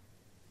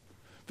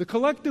 The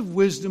collective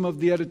wisdom of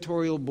the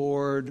editorial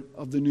board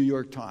of the New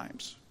York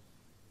Times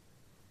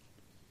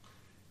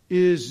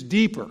is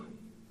deeper,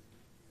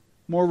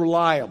 more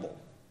reliable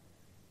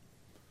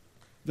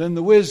than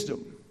the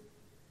wisdom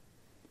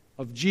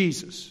of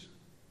Jesus.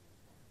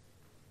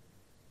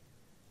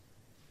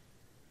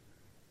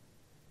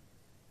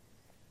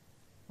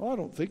 Well, I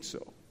don't think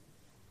so.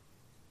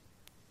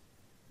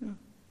 Yeah.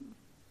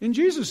 In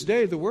Jesus'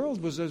 day, the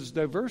world was as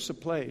diverse a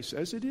place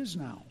as it is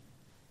now.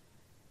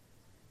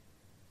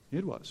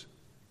 It was.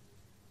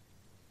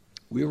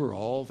 We were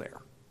all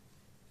there.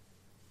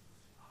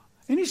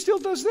 And he still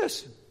does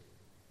this.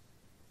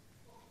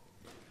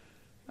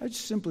 I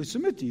just simply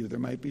submit to you there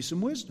might be some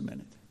wisdom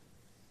in it.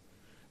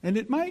 And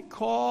it might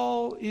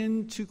call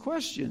into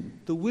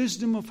question the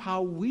wisdom of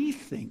how we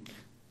think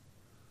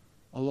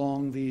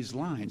along these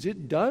lines.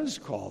 It does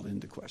call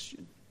into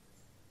question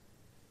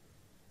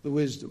the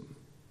wisdom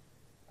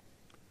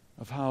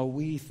of how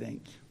we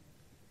think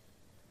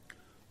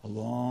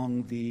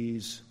along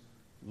these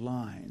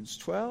lines.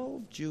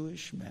 12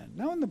 Jewish men.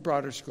 Now, in the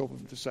broader scope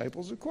of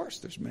disciples, of course,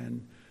 there's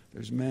men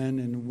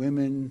and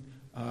women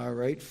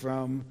right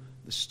from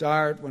the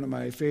start. One of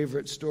my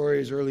favorite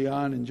stories early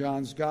on in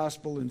John's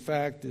Gospel, in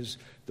fact, is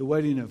the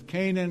wedding of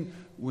Canaan,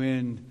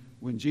 when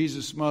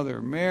Jesus'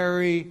 mother,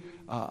 Mary,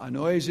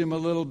 annoys him a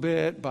little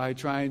bit by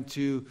trying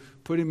to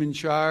put him in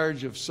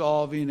charge of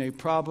solving a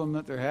problem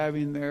that they're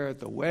having there at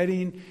the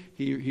wedding.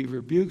 He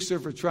rebukes her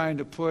for trying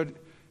to put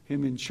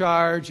him in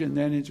charge, and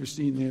then,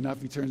 interestingly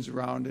enough, he turns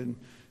around and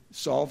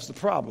solves the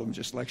problem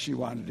just like she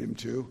wanted him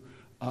to.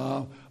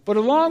 But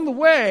along the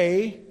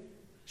way,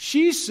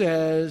 she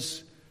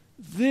says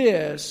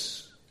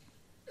this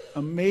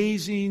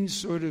amazing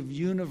sort of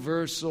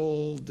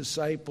universal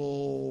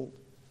disciple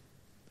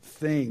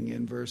thing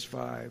in verse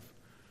 5.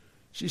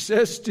 She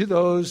says to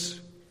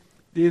those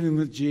dealing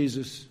with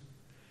Jesus,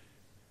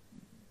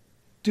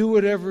 do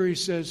whatever he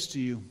says to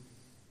you.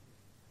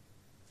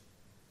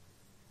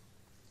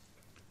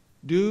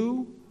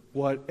 Do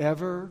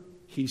whatever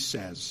he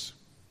says.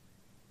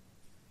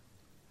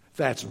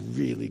 That's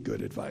really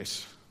good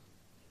advice.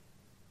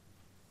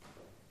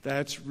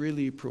 That's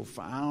really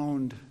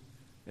profound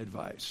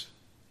advice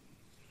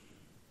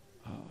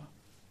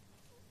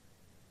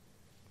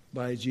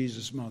by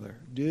Jesus' mother.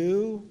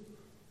 Do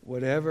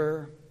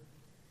whatever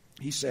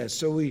he says.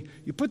 So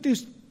you put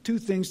these two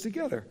things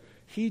together.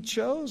 He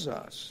chose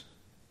us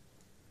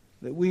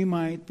that we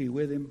might be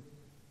with him.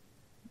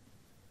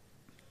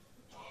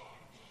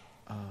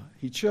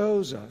 He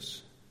chose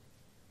us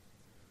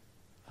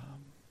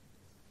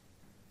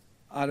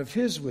out of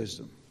his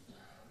wisdom.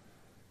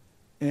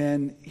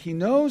 And he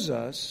knows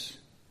us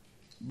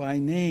by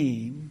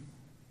name.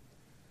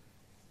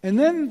 And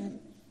then,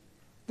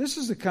 this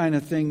is the kind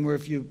of thing where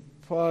if you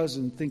pause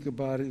and think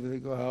about it, they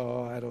go,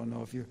 oh, I don't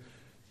know if you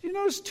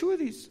notice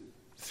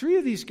three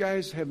of these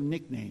guys have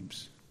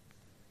nicknames.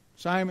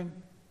 Simon,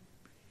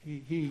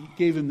 he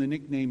gave him the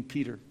nickname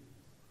Peter.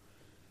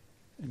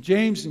 And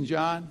James and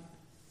John,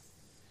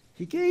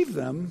 he gave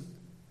them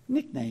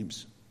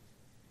nicknames.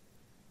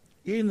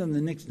 He gave them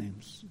the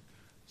nicknames.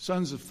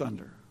 Sons of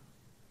Thunder.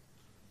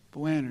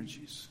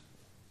 Boanerges.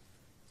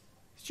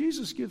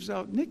 Jesus gives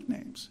out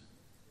nicknames.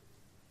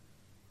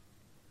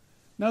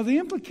 Now, the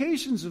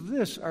implications of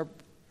this are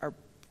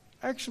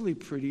actually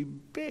pretty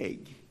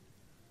big.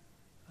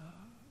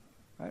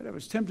 Right? I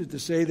was tempted to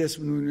say this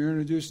when we were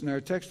introducing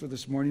our text for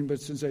this morning, but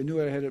since I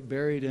knew I had it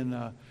buried in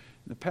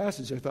the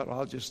passage, I thought, well,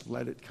 I'll just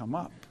let it come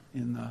up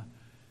in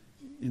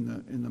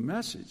the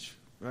message.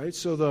 Right?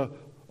 So the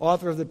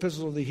author of the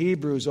Epistle of the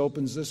Hebrews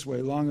opens this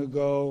way: long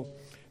ago,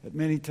 at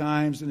many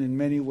times and in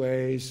many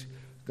ways,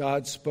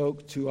 God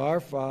spoke to our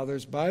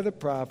fathers by the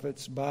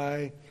prophets,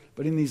 but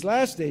in these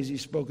last days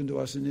he's spoken to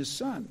us in his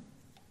Son,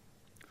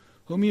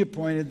 whom he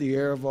appointed the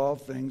heir of all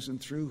things,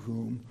 and through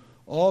whom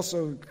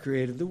also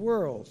created the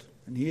world.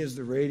 And he is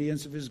the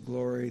radiance of his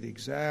glory, the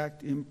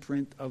exact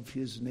imprint of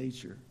his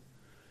nature,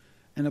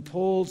 and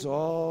upholds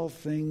all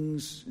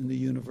things in the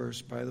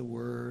universe by the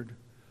word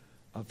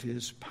of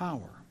his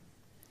power.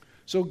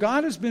 So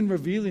God has been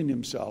revealing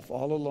himself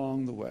all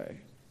along the way.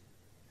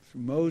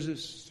 Through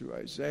Moses, through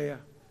Isaiah,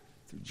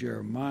 through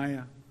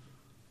Jeremiah,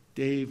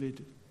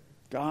 David.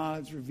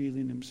 God's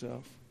revealing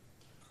himself.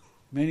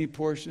 Many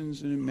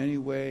portions and in many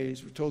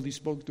ways. We're told he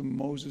spoke to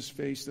Moses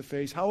face to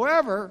face.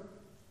 However,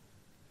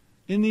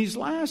 in these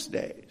last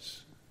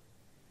days,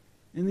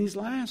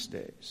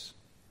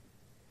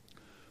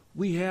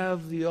 we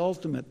have the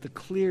ultimate, the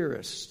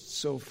clearest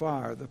so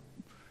far.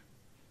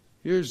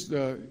 Here's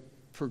the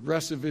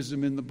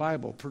progressivism in the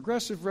Bible.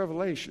 Progressive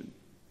revelation.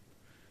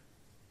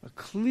 A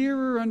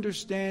clearer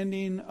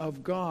understanding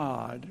of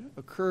God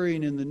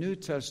occurring in the New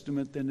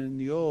Testament than in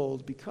the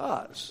Old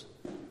because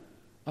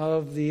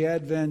of the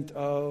advent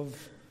of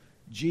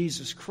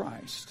Jesus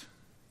Christ.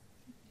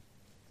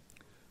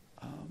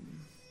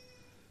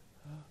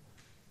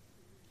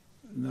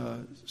 In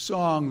the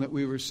song that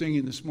we were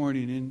singing this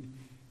morning,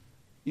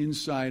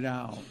 Inside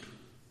Out.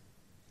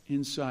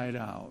 Inside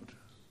Out.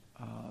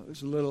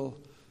 There's a little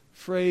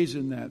phrase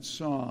in that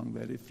song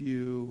that if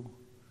you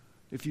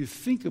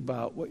think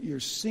about what you're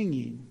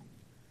singing,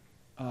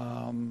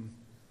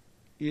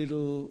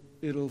 it'll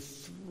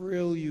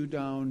thrill you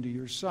down to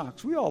your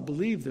socks. We all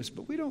believe this,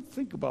 but we don't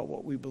think about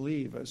what we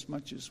believe as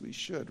much as we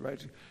should,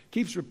 right? It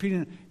keeps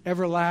repeating,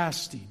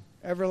 everlasting,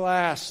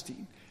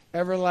 everlasting,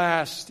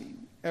 everlasting,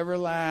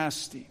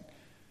 everlasting.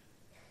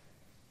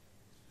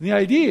 And the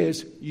idea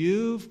is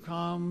you've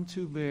come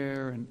to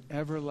bear an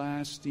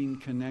everlasting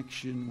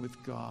connection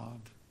with God.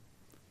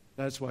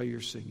 That's why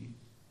you're singing.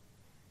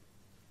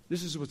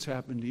 This is what's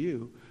happened to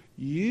you.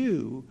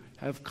 You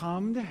have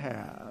come to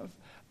have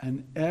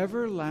an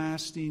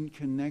everlasting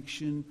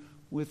connection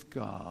with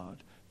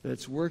God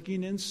that's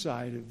working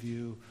inside of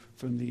you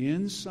from the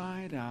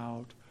inside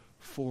out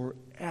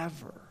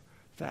forever.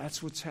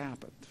 That's what's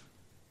happened.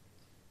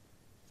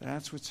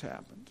 That's what's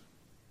happened.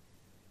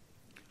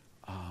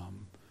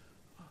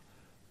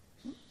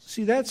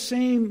 See, that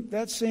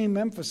same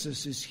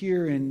emphasis is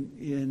here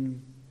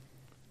in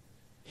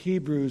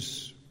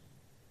Hebrews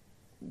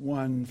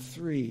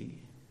 1:3. It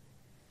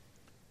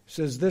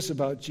says this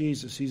about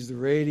Jesus: He's the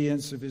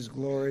radiance of His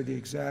glory, the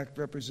exact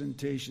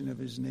representation of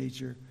His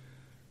nature,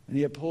 and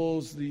He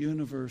upholds the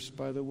universe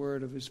by the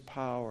word of His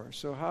power.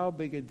 So how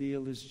big a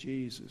deal is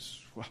Jesus?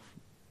 Well,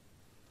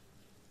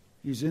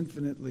 He's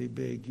infinitely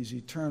big. He's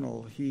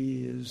eternal.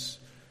 He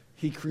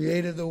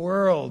created the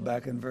world,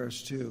 back in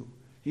verse 2.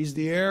 He's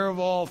the heir of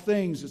all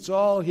things. It's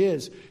all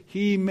His.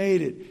 He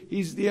made it.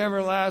 He's the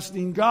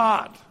everlasting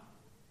God.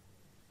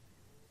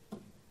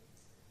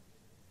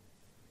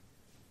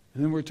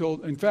 And then we're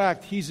told, in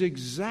fact, He's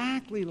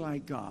exactly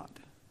like God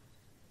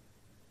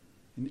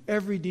in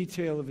every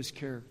detail of His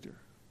character.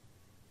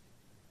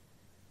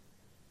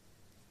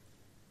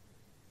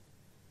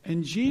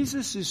 And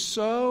Jesus is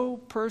so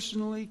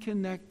personally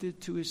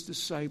connected to His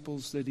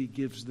disciples that He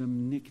gives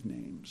them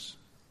nicknames.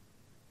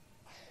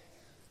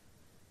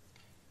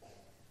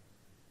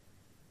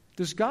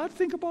 Does God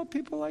think about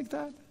people like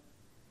that?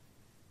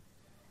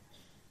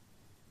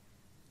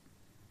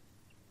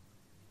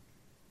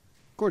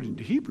 According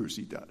to Hebrews,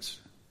 He does.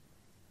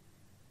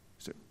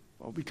 So,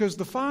 well, because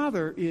the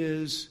Father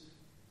is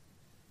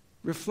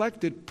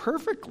reflected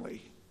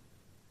perfectly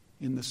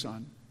in the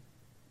Son.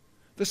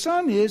 The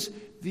Son is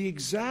the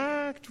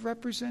exact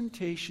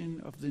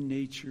representation of the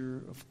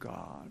nature of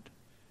God.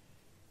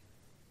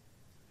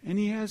 And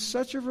He has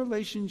such a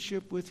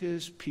relationship with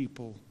His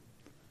people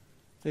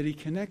that He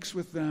connects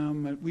with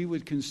them that we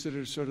would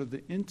consider sort of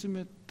the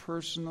intimate,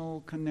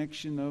 personal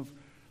connection of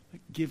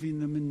like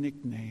giving them a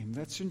nickname.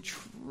 That's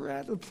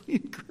incredibly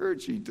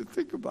encouraging to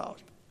think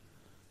about.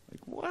 Like,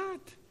 what?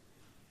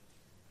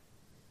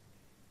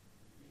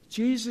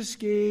 Jesus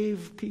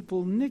gave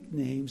people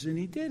nicknames, and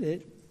He did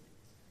it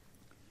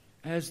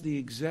as the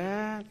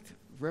exact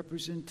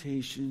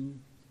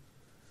representation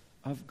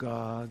of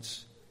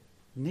God's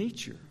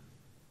nature.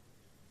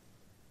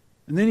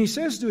 And then He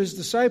says to His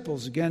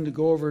disciples, again to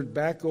go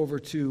back over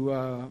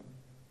to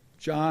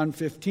John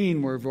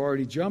 15, where we've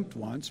already jumped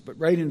once, but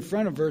right in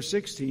front of verse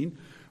 16,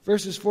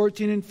 verses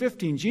 14 and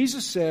 15,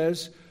 Jesus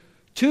says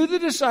to the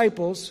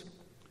disciples,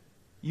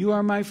 "You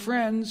are my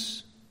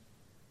friends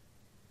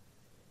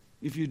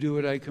if you do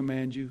what I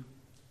command you.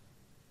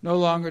 No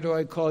longer do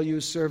I call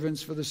you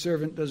servants, for the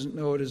servant doesn't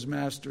know what his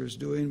master is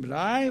doing, but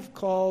I have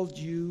called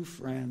you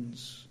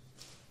friends.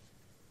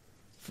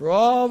 For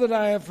all that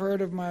I have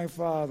heard of my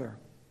Father,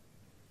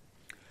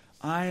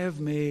 I have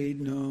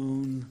made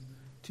known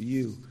to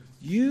you.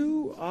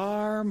 You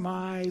are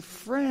my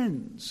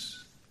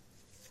friends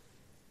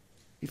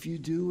if you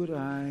do what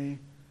I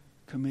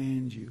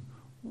command you."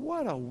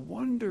 What a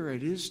wonder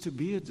it is to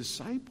be a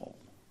disciple.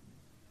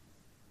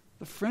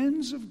 The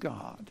friends of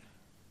God.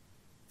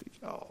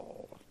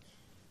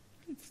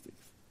 I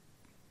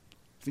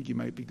think you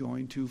might be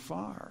going too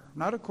far.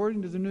 Not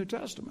according to the New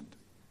Testament.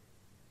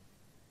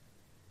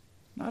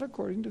 Not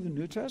according to the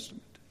New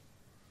Testament.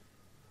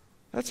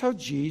 That's how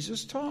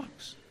Jesus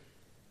talks.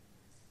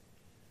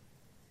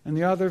 And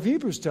the author of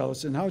Hebrews tells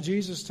us, and how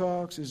Jesus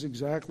talks is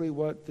exactly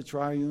what the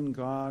triune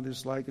God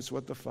is like. It's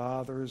what the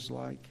Father is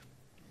like.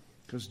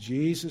 Because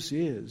Jesus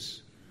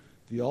is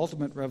the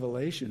ultimate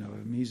revelation of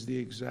Him. He's the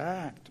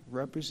exact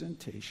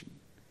representation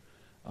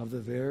of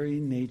the very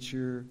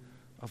nature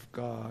of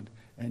God.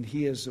 And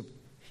He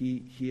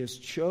has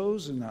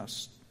chosen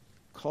us,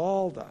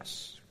 called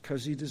us,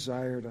 because He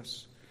desired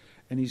us.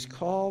 And He's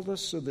called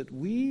us so that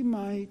we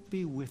might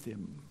be with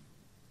Him.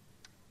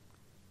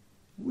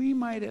 We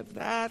might have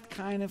that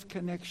kind of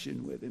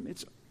connection with Him.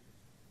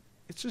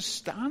 It's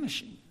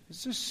astonishing.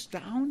 It's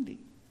astounding.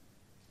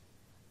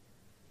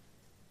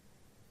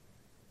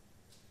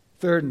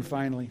 Third and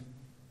finally,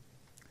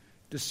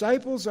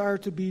 disciples are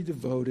to be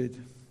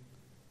devoted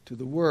to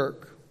the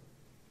work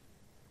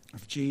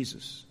of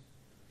Jesus.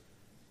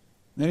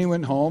 Then He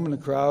went home, and the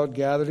crowd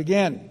gathered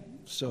again,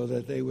 so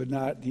that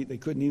they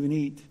couldn't even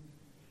eat.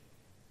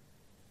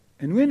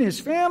 And when His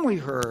family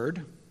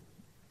heard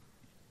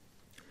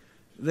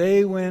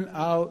they went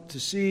out to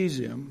seize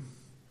him,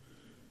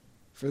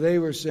 for they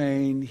were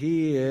saying,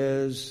 he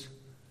is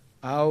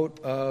out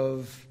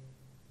of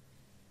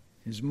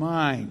his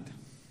mind.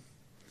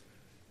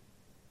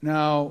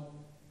 Now,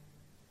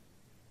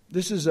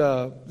 this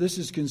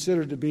is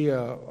considered to be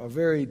a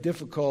very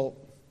difficult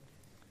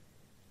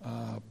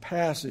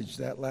passage,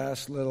 that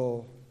last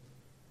little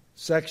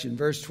section,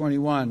 verse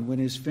 21. When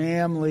his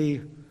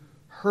family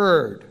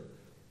heard,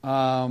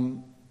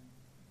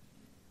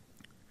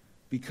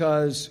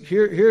 because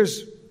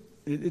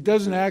it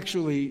doesn't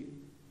actually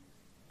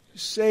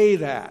say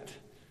that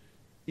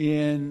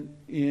in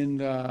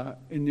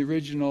the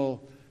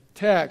original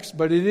text,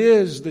 but it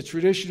is the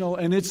traditional,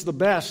 and it's the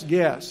best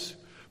guess.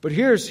 But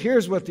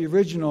here's what the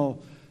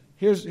original,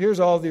 here's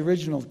all the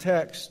original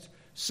text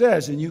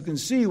says, and you can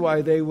see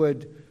why they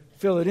would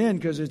fill it in,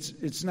 because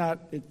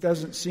it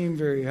doesn't seem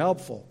very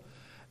helpful.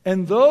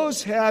 And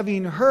those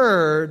having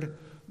heard,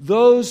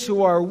 those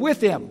who are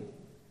with him,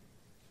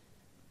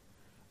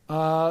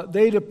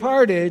 they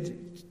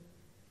departed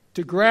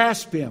to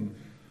grasp him,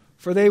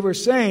 for they were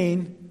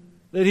saying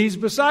that he's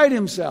beside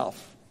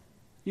himself.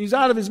 He's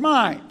out of his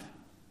mind.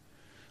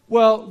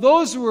 Well,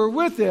 those who are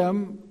with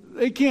him,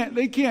 they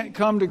can't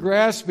come to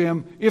grasp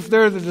him if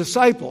they're the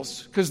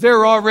disciples, because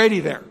they're already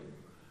there.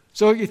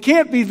 So it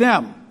can't be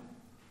them.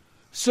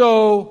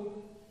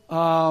 So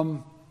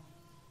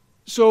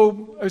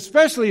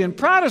especially in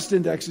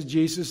Protestant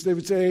exegesis, they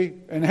would say,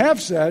 and have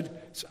said,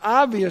 it's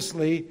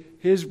obviously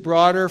his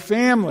broader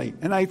family,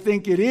 and I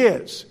think it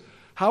is.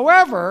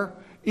 However,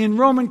 in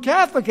Roman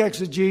Catholic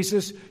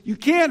exegesis, you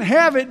can't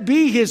have it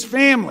be his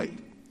family,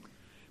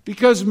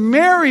 because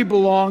Mary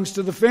belongs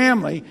to the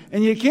family,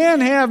 and you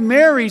can't have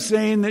Mary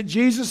saying that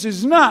Jesus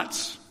is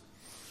nuts,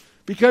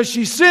 because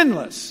she's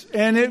sinless,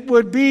 and it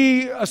would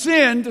be a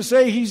sin to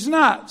say he's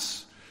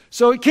nuts.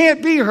 So it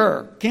can't be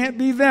her, can't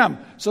be them.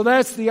 So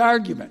that's the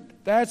argument.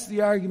 That's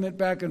the argument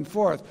back and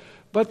forth.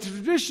 But the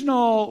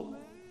traditional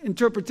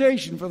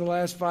interpretation for the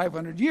last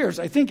 500 years,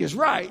 I think, is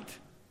right.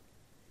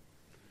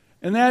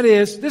 And that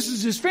is, this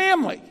is his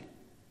family.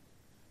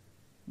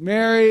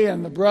 Mary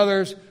and the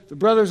brothers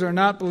are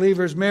not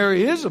believers.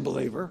 Mary is a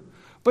believer.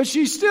 But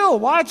she still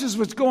watches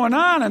what's going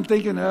on and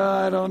thinking,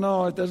 I don't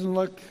know, it doesn't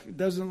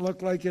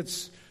look like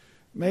it's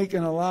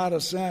making a lot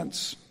of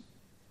sense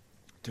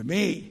to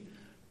me.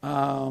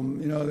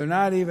 They're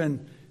not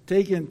even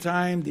taking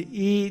time to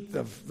eat.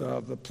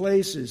 The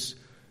place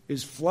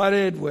is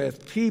flooded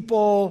with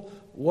people.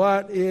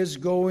 What is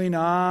going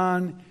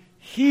on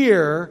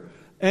here?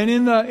 And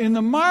in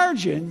the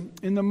margin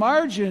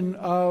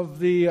of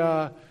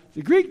the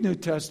Greek New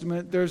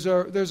Testament, there's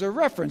a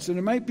reference, and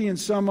it might be in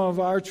some of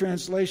our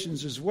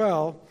translations as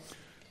well,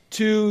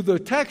 to the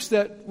text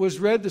that was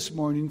read this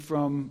morning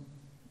from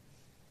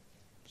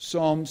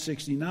Psalm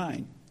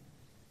 69.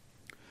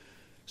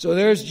 So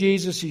there's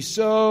Jesus. He's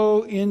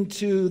so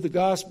into the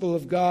gospel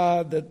of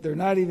God that they're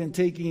not even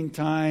taking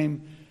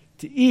time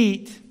to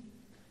eat.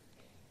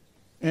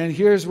 And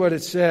here's what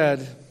it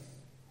said.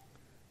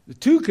 The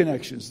two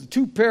connections, the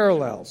two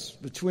parallels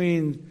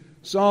between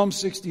Psalm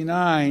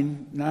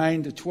 69,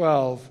 9 to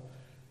 12,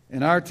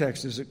 and our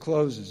text as it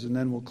closes, and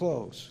then we'll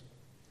close.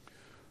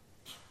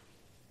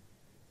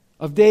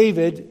 Of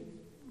David,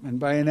 and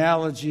by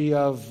analogy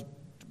of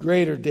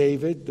greater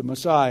David, the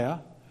Messiah,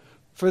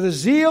 for the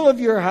zeal of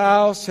your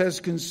house has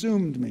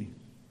consumed me.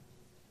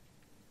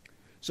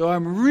 So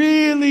I'm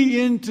really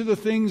into the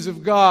things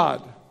of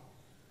God.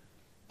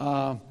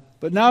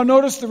 But now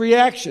notice the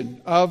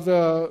reaction of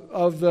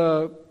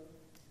the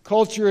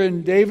culture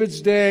in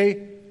David's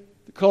day,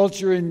 the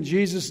culture in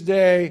Jesus'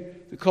 day,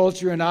 the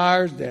culture in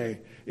our day.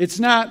 It's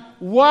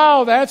not,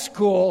 wow, that's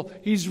cool.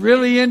 He's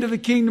really into the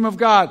kingdom of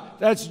God.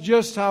 That's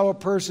just how a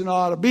person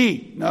ought to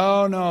be.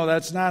 No,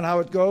 that's not how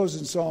it goes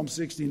in Psalm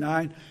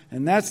 69.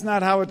 And that's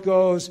not how it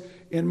goes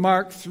in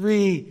Mark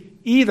 3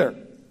 either.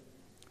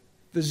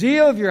 The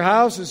zeal of your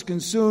house has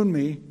consumed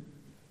me,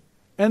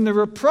 and the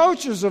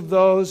reproaches of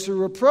those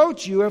who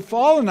reproach you have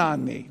fallen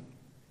on me.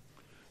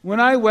 When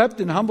I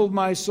wept and humbled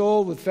my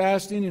soul with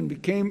fasting,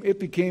 it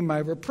became my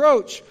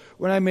reproach.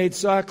 When I made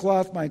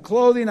sackcloth my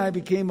clothing, I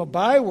became a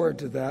byword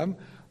to them.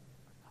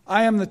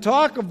 I am the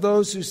talk of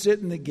those who sit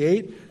in the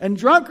gate, and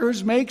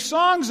drunkards make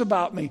songs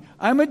about me.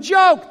 I'm a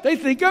joke. They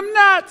think I'm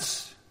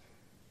nuts.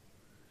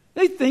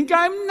 They think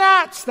I'm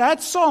nuts.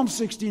 That's Psalm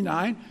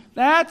 69.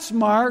 That's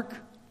Mark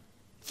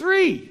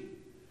 3.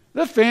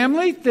 The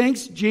family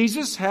thinks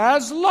Jesus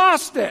has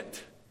lost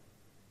it.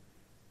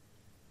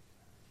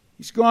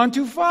 He's gone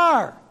too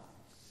far.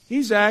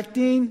 He's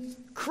acting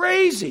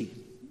crazy.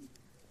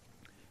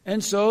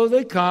 And so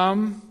they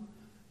come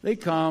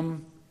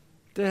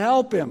to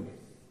help him.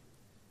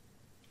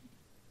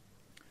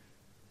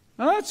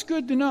 Now that's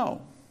good to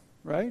know,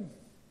 right?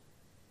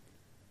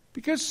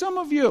 Because some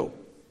of you,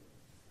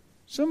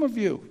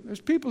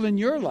 there's people in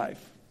your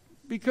life,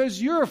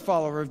 because you're a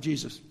follower of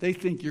Jesus, they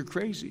think you're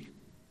crazy.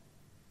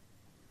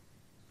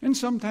 And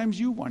sometimes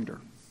you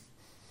wonder,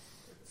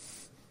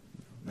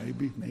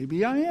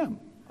 maybe I am.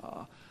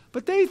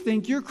 But they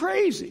think you're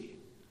crazy.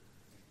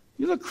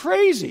 You look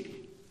crazy.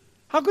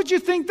 How could you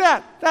think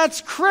that?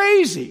 That's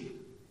crazy.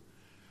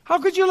 How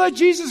could you let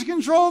Jesus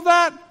control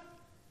that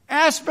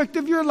aspect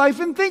of your life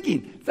and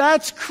thinking?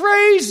 That's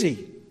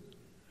crazy.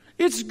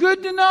 It's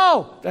good to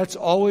know. That's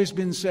always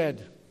been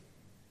said.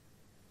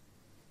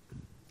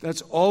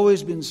 That's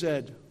always been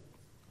said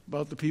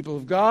about the people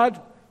of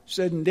God.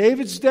 Said in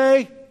David's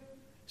day.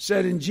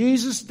 Said in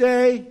Jesus'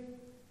 day.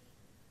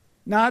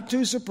 Not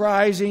too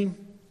surprising.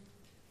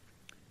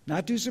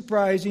 Not too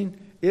surprising.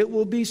 It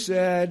will be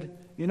said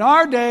in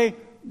our day.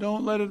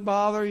 Don't let it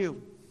bother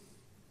you.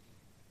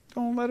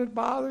 Don't let it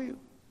bother you.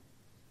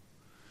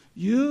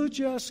 You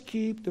just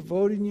keep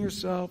devoting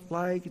yourself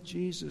like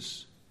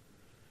Jesus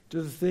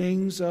to the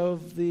things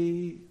of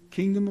the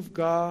kingdom of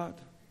God.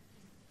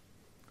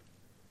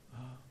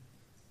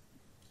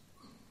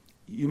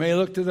 You may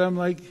look to them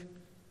like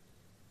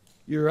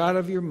you're out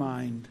of your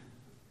mind.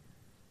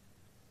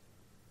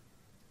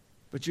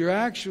 But you're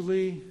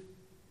actually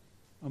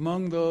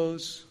among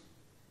those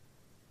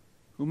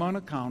whom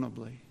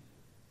unaccountably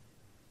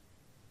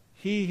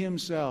He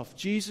Himself,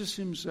 Jesus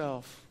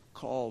Himself,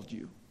 called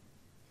you.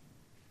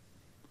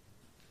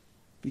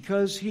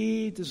 Because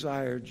He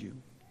desired you.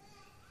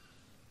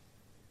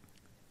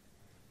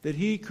 That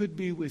He could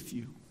be with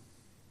you.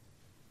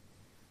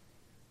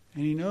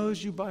 And He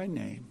knows you by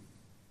name.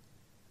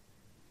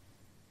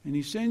 And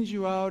He sends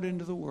you out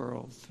into the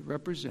world to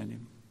represent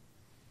Him.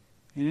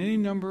 In any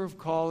number of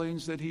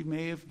callings that He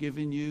may have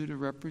given you to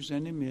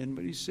represent Him in,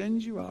 but He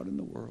sends you out in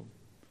the world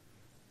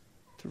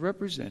to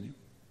represent Him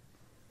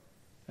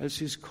as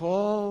His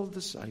called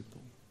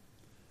disciple.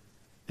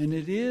 And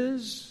it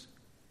is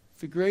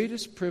the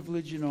greatest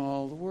privilege in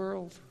all the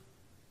world.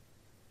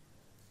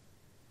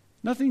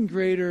 Nothing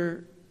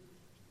greater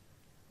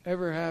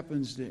ever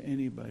happens to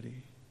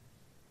anybody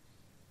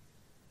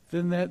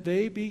than that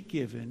they be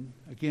given,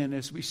 again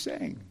as we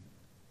sang,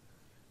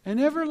 an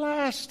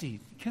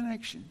everlasting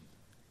connection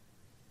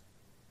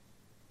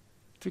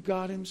to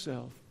God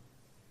Himself.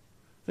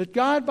 That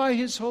God by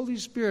His Holy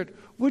Spirit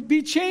would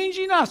be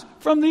changing us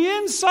from the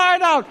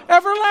inside out.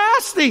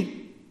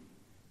 Everlasting.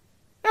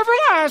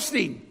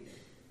 Everlasting.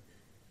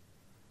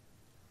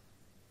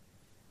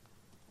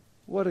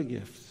 What a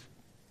gift.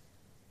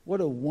 What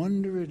a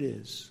wonder it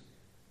is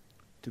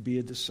to be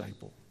a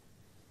disciple.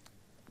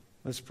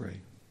 Let's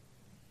pray.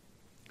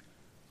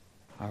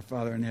 Our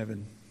Father in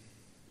heaven,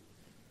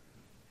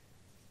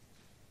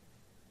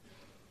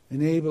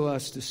 enable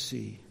us to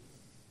see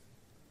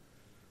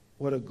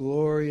what a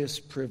glorious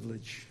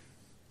privilege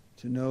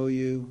to know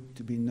You,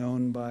 to be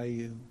known by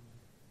You,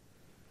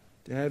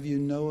 to have You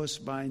know us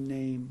by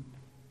name,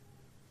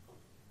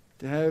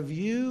 to have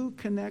You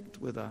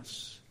connect with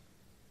us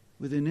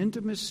with an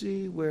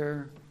intimacy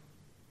where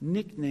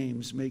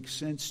nicknames make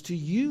sense to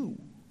You,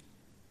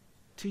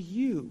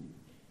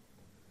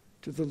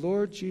 to the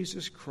Lord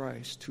Jesus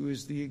Christ, who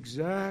is the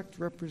exact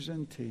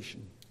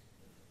representation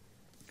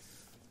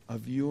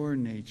of Your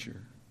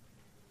nature.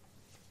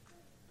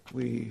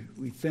 We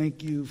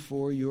thank You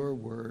for Your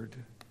word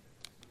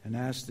and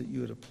ask that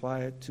You would apply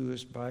it to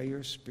us by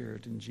Your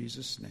Spirit. In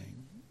Jesus'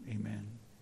 name, amen.